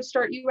also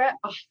start you at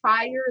a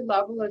higher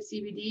level of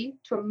CBD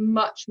to a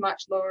much,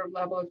 much lower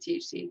level of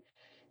THC.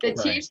 The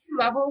THC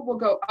level will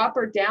go up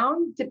or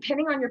down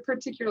depending on your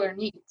particular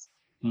needs.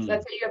 So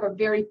let's say you have a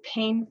very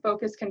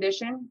pain-focused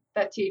condition,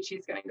 that THC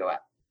is going to go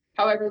up.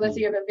 However, let's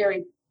say you have a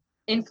very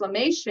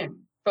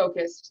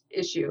inflammation-focused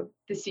issue,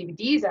 the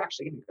CBD is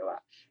actually going to go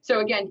up.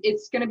 So again,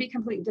 it's going to be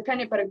completely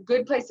dependent, but a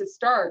good place to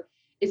start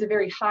is a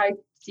very high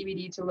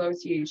CBD to low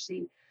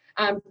THC.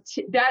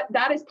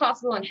 That is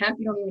possible in hemp.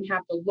 You don't even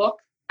have to look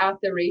at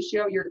the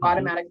ratio. You're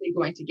automatically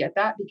going to get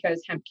that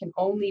because hemp can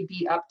only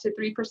be up to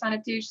 3%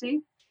 of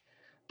THC.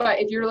 But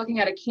if you're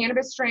looking at a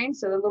cannabis strain,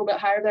 so a little bit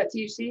higher that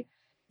THC,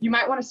 you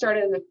might want to start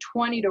at a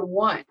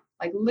 20-1,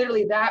 like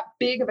literally that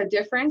big of a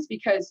difference,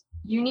 because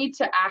you need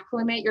to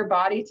acclimate your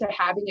body to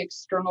having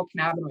external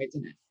cannabinoids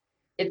in it.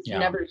 It's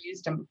never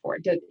used them before.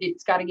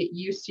 It's got to get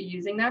used to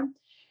using them.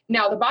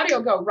 Now the body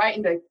will go right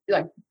into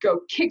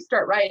go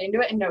kickstart right into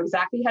it and know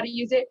exactly how to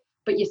use it,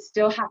 but you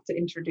still have to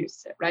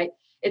introduce it, right?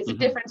 It's the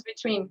difference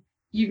between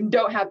you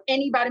don't have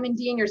any vitamin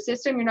D in your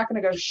system. You're not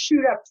going to go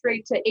shoot up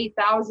straight to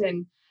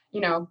 8,000,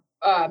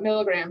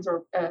 milligrams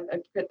or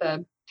at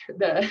the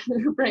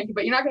rank,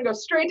 but you're not going to go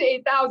straight to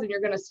 8,000.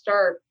 You're going to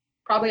start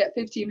probably at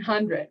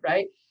 1,500,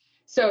 right?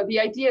 So the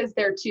idea is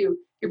there too.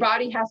 Your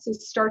body has to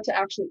start to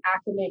actually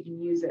acclimate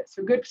and use it.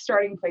 So good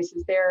starting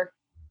places there.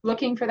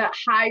 Looking for that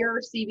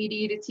higher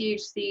CBD to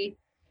THC.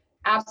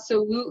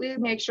 Absolutely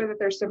make sure that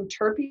there's some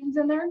terpenes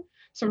in there.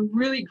 Some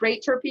really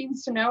great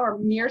terpenes to know are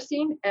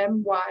myrcene,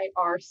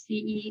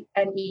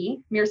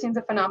 Myrcene. Myrcene's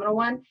a phenomenal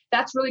one.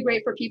 That's really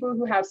great for people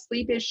who have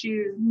sleep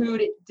issues,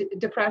 mood,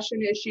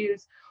 depression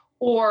issues,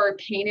 or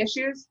pain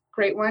issues.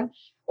 Great one.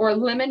 Or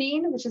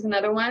limonene, which is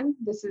another one.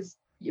 This is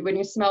when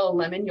you smell a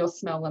lemon, you'll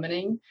smell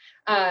limonene.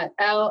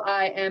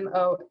 Limonene.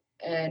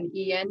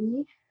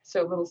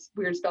 So a little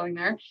weird spelling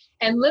there.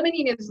 And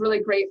limonene is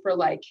really great for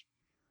like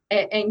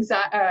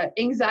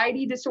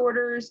anxiety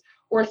disorders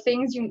or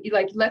things you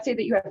like. Let's say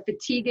that you have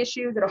fatigue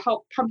issues, it'll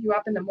help pump you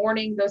up in the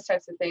morning, those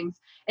types of things.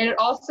 And it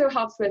also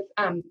helps with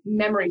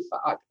memory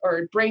fog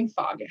or brain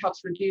fog. It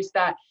helps reduce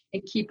that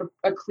and keep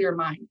a clear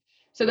mind.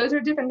 So those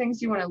are different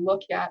things you want to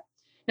look at.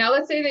 Now,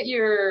 let's say that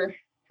you're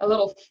a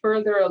little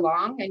further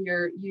along and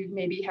you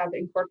maybe have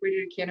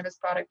incorporated a cannabis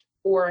product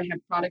or a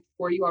hemp product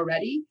for you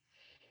already.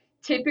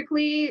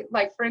 Typically,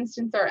 like for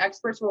instance, our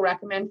experts will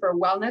recommend for a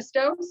wellness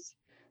dose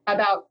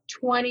about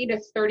 20 to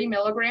 30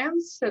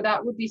 milligrams. So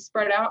that would be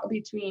spread out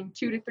between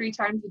 2 to 3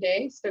 times a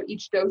day. So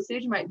each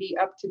dosage might be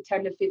up to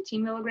 10 to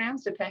 15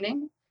 milligrams,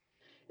 depending.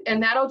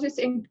 And that'll just,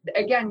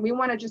 again, we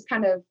want to just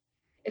kind of,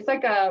 it's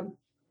like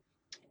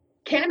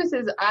cannabis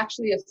is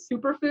actually a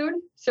superfood.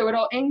 So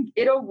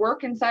it'll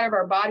work inside of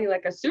our body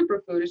like a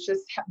superfood. It's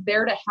just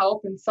there to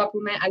help and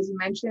supplement, as you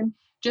mentioned.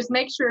 Just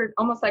make sure,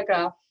 almost like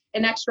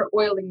an extra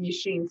oiling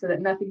machine so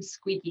that nothing's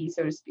squeaky,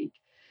 so to speak.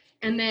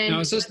 And then now,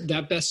 is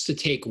that best to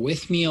take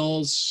with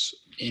meals,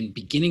 in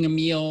beginning of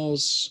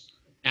meals,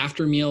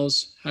 after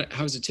meals?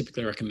 How is it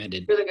typically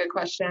recommended? Really good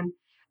question.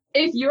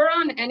 If you're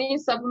on any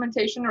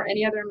supplementation or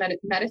any other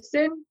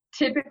medicine,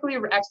 typically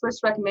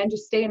experts recommend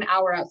just stay an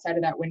hour outside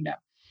of that window.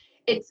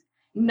 It's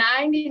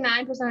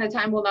 99% of the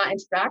time will not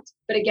interact,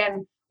 but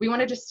again, we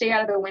want to just stay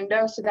out of the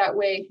window so that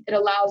way it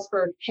allows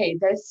for, hey,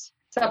 this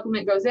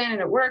supplement goes in and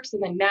it works,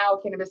 and then now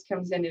cannabis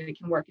comes in and it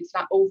can work. It's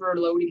not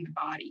overloading the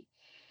body.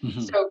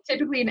 So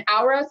typically an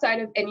hour outside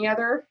of any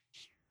other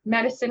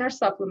medicine or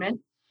supplement.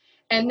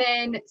 And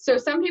then, so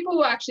some people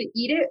will actually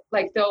eat it,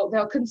 like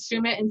they'll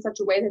consume it in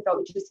such a way that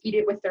they'll just eat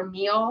it with their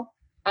meal.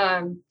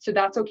 So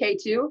that's okay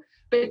too.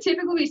 But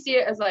typically we see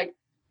it as like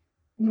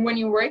when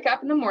you wake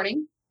up in the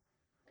morning,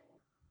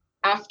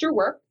 after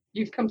work,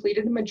 you've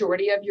completed the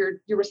majority of your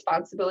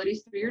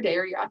responsibilities through your day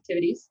or your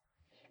activities,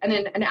 and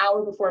then an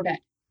hour before bed.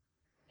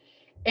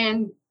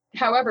 And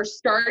however,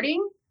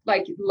 starting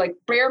like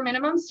bare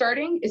minimum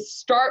starting is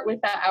start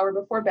with that hour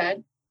before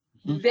bed,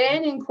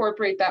 then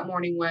incorporate that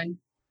morning one,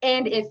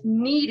 and if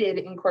needed,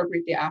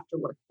 incorporate the after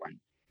work one.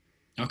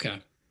 Okay.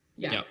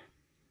 Yeah.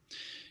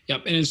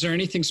 Yep. And is there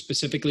anything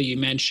specifically you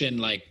mentioned,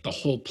 like the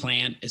whole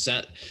plant? Is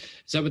that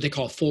Is that what they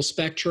call full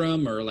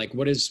spectrum, or like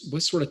what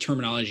sort of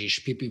terminology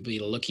should people be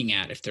looking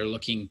at if they're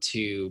looking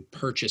to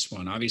purchase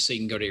one? Obviously, you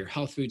can go to your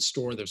health food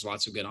store. There's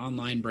lots of good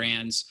online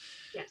brands.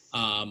 Yes.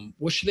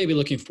 What should they be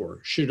looking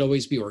for? Should it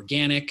always be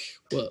organic?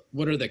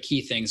 What are the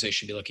key things they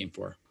should be looking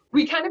for?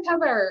 We kind of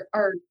have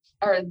our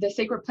the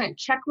Sacred Plant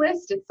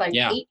checklist. It's like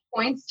 8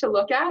 points to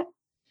look at.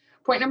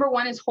 Point number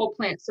 1 is whole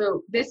plant.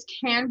 So this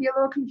can be a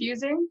little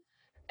confusing,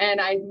 and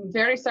I'm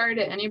very sorry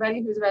to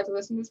anybody who's about to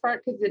listen to this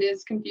part because it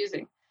is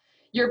confusing.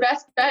 Your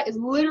best bet is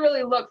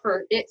literally look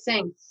for it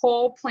saying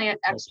whole plant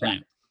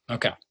extract.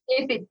 Okay.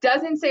 If it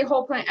doesn't say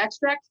whole plant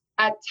extract,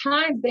 at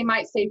times they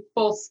might say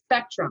full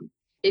spectrum.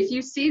 If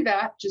you see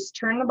that, just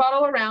turn the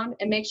bottle around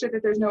and make sure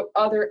that there's no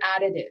other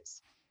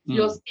additives.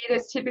 You'll see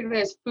this typically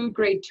as food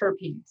grade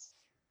terpenes.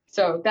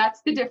 So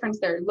that's the difference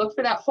there. Look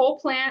for that whole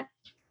plant.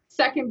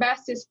 Second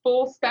best is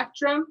full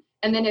spectrum.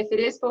 And then if it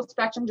is full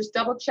spectrum, just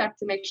double check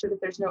to make sure that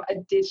there's no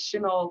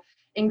additional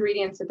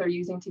ingredients that they're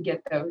using to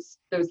get those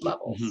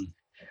levels. Mm-hmm.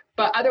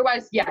 But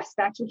otherwise, yes,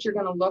 that's what you're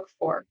going to look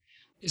for.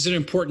 Is it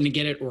important to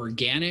get it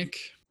organic?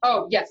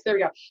 Oh, yes, there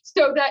we go.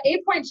 So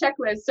the 8-point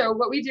checklist. So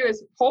what we do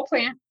is whole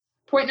plant.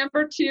 Point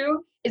number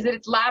 2 is that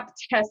it's lab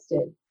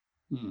tested.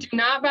 Do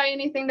not buy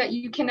anything that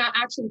you cannot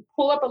actually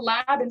pull up a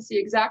lab and see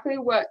exactly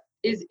what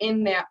is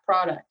in that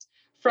product.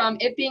 From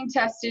it being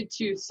tested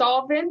to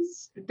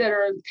solvents that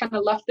are kind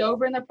of left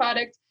over in the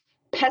product,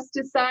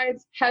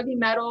 pesticides, heavy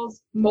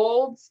metals,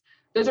 molds,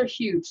 those are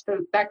huge. So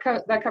that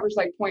covers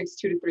like points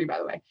 2 to 3, by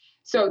the way.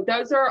 So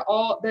those are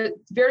all,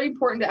 it's very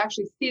important to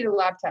actually see the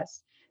lab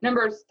test.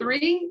 Number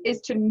 3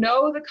 is to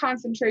know the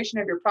concentration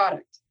of your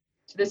product.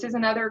 So this is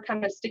another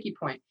kind of sticky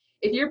point.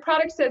 If your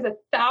product says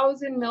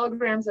 1,000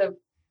 milligrams of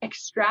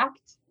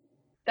extract,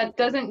 that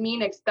doesn't mean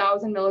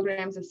 1,000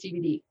 milligrams of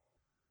CBD.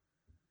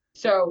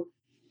 So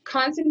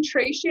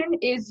concentration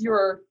is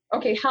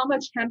how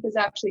much hemp is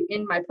actually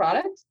in my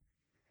product.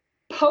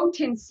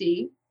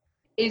 Potency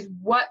is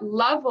what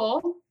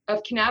level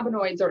of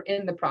cannabinoids are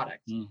in the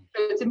product. So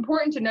it's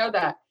important to know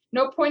that.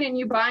 No point in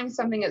you buying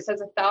something that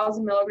says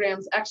 1,000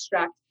 milligrams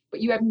extract,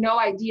 but you have no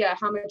idea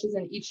how much is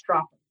in each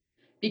drop,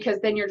 because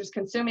then you're just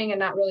consuming and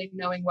not really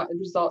knowing what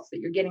results that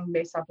you're getting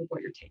based off of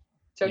what you're taking.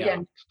 So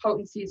again,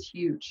 potency is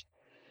huge.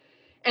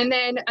 And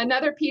then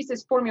another piece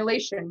is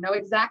formulation. Know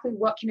exactly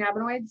what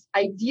cannabinoids,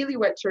 ideally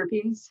what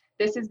terpenes.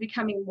 This is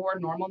becoming more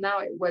normal now.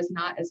 It was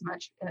not as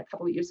much a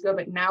couple of years ago,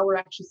 but now we're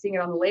actually seeing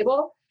it on the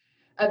label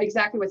of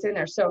exactly what's in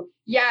there. So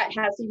yeah, it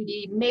has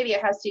CBD, maybe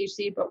it has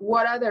THC, but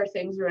what other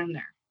things are in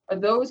there? Are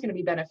those going to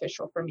be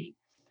beneficial for me?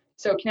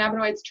 So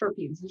cannabinoids,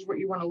 terpenes is what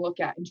you want to look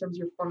at in terms of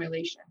your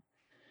formulation.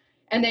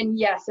 And then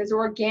yes, as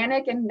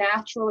organic and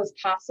natural as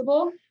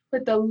possible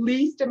with the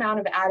least amount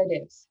of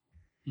additives.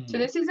 So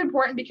this is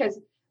important because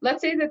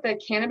let's say that the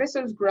cannabis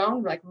was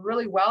grown like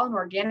really well and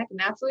organic and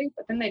naturally,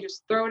 but then they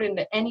just throw it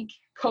into any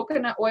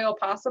coconut oil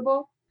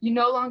possible. You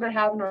no longer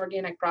have an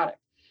organic product.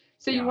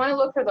 So you want to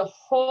look for the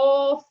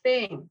whole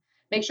thing.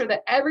 Make sure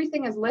that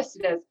everything is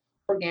listed as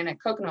organic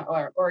coconut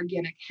oil,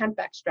 organic hemp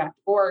extract,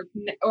 or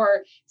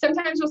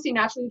sometimes you'll see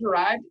naturally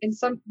derived. And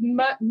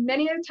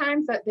many of the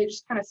times that they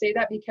just kind of say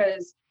that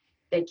because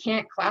they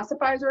can't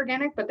classify as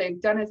organic, but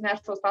they've done as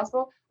natural as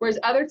possible. Whereas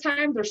other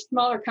times they're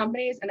smaller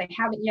companies and they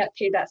haven't yet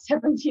paid that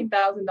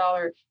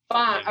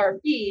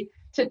 $17,000 fee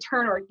to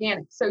turn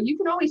organic. So you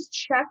can always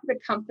check the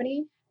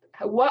company.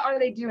 What are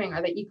they doing?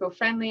 Are they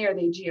eco-friendly? Are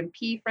they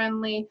GMP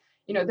friendly?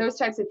 You know, those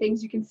types of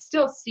things you can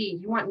still see.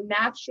 You want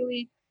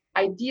naturally,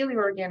 ideally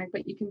organic,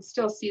 but you can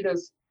still see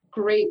those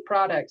great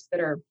products that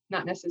are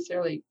not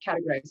necessarily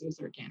categorized as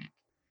organic.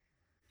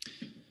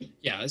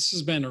 Yeah, this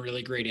has been a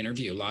really great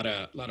interview. A lot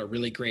of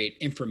really great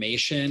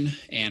information,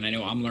 and I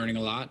know I'm learning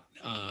a lot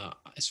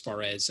as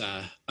far as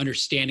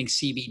understanding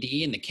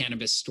CBD and the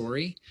cannabis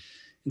story.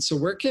 And so,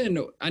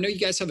 I know you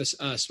guys have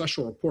a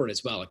special report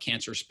as well, a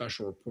cancer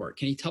special report.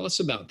 Can you tell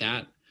us about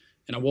that?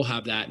 And I will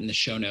have that in the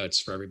show notes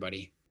for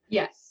everybody.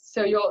 Yes,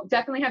 so you'll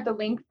definitely have the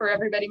link for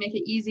everybody. Make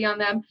it easy on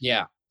them.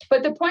 Yeah.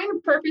 But the point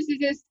and purpose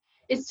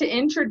is to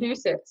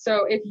introduce it.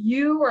 So if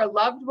you or a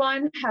loved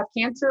one have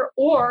cancer,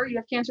 or you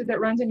have cancer that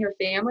runs in your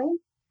family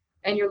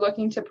and you're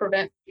looking to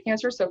prevent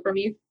cancer. So for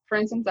me, for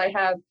instance, I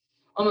have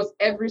almost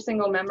every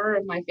single member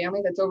of my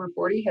family that's over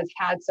 40 has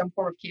had some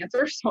form of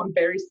cancer. So I'm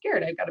very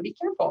scared. I've got to be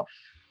careful.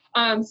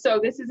 So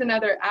this is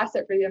another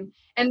asset for them.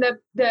 And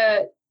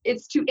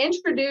it's to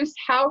introduce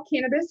how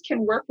cannabis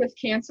can work with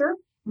cancer,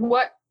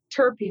 what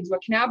terpenes, what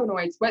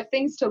cannabinoids, what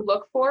things to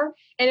look for.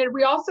 And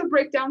we also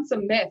break down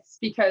some myths,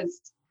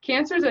 because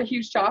cancer is a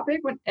huge topic.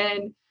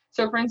 And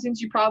so, for instance,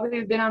 you probably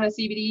have been on a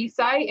CBD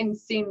site and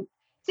seen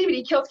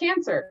CBD kills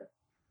cancer.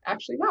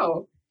 Actually,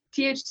 no,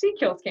 THC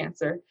kills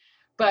cancer,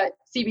 but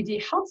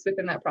CBD helps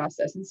within that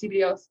process, and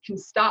CBD can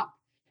stop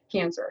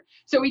cancer.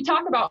 So we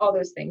talk about all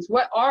those things.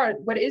 What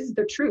is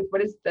the truth?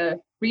 What is the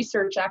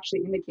research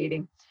actually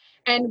indicating?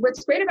 And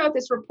what's great about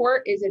this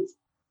report is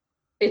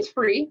it's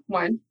free.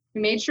 1, we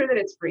made sure that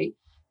it's free.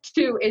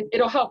 2,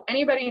 it'll help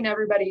anybody and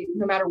everybody,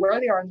 no matter where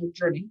they are in their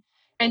journey.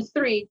 And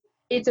 3,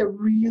 it's a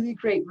really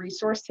great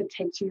resource to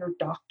take to your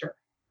doctor.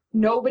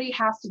 Nobody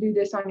has to do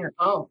this on your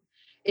own.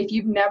 If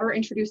you've never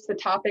introduced the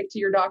topic to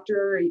your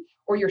doctor,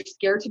 or you're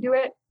scared to do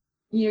it,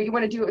 you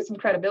want to do it with some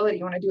credibility.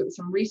 You want to do it with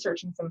some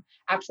research and some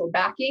actual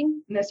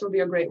backing. And this will be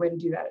a great way to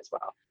do that as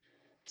well.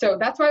 So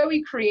that's why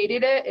we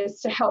created it,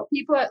 is to help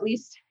people at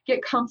least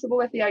get comfortable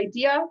with the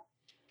idea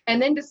and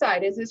then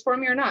decide, is this for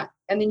me or not?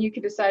 And then you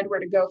can decide where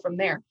to go from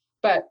there.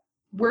 But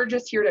we're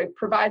just here to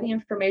provide the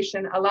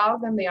information, allow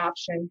them the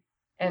option,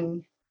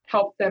 and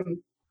help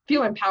them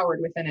feel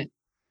empowered within it.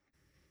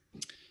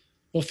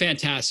 Well,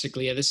 fantastic,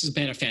 Leah. This has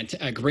been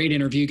a great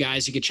interview,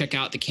 guys. You can check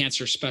out the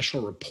Cancer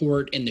Special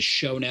Report in the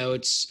show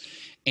notes,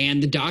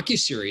 and the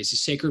docuseries, The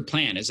Sacred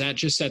Plant. Is that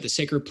just at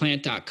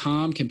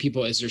thesacredplant.com?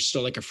 Is there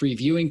still like a free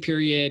viewing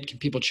period? Can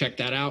people check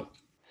that out?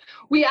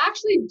 We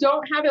actually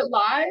don't have it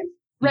live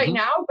right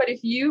now, but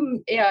if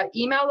you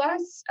email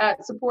us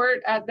at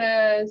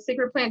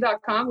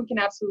support@thesacredplant.com, we can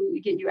absolutely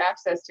get you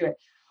access to it.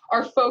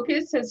 Our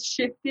focus has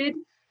shifted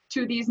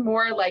to these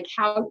more like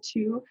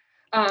how-to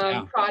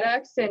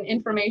products and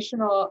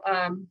informational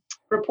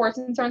reports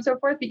and so on and so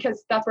forth,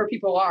 because that's where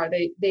people are.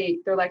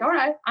 They're like, all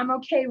right, I'm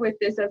okay with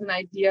this as an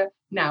idea.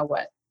 Now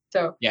what?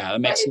 So yeah, that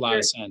makes a lot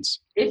of sense.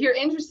 If you're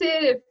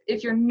interested,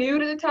 if you're new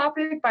to the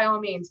topic, by all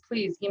means,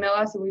 please email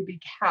us and we'd be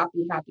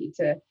happy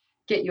to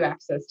get you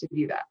access to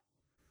view that.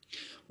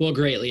 Well,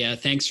 great, Leah.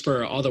 Thanks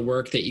for all the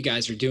work that you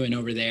guys are doing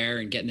over there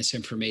and getting this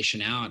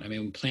information out. I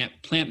mean,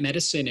 plant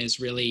medicine is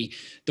really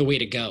the way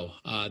to go.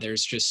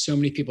 There's just so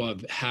many people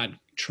have had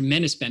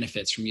tremendous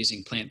benefits from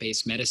using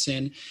plant-based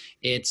medicine.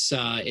 It's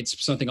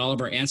something all of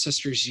our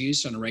ancestors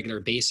used on a regular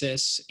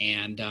basis.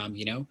 And,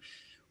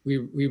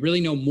 we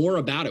really know more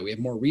about it. We have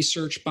more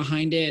research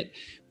behind it.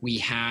 We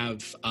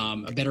have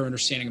a better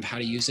understanding of how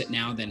to use it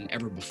now than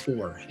ever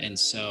before. And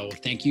so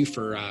thank you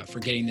for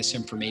getting this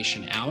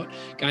information out.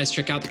 Guys,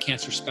 check out the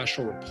Cancer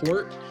Special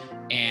Report,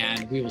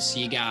 and we will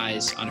see you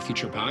guys on a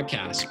future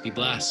podcast. Be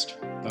blessed.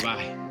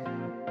 Bye-bye.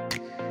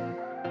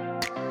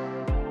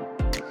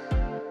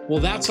 Well,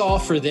 that's all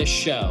for this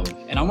show.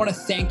 And I want to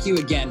thank you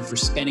again for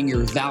spending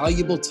your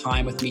valuable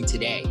time with me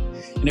today.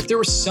 And if there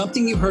was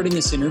something you heard in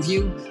this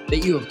interview that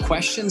you have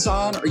questions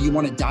on, or you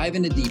want to dive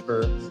into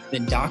deeper,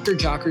 then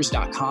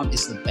drjockers.com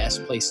is the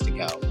best place to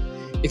go.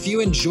 If you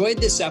enjoyed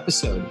this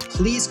episode,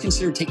 please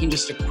consider taking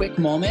just a quick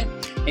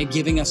moment and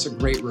giving us a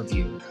great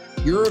review.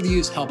 Your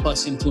reviews help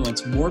us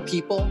influence more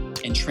people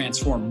and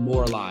transform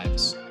more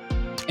lives.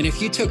 And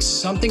if you took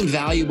something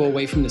valuable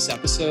away from this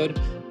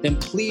episode, then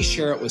please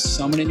share it with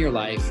someone in your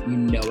life you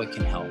know it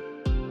can help.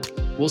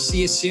 We'll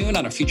see you soon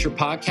on a future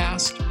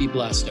podcast. Be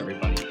blessed,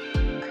 everybody.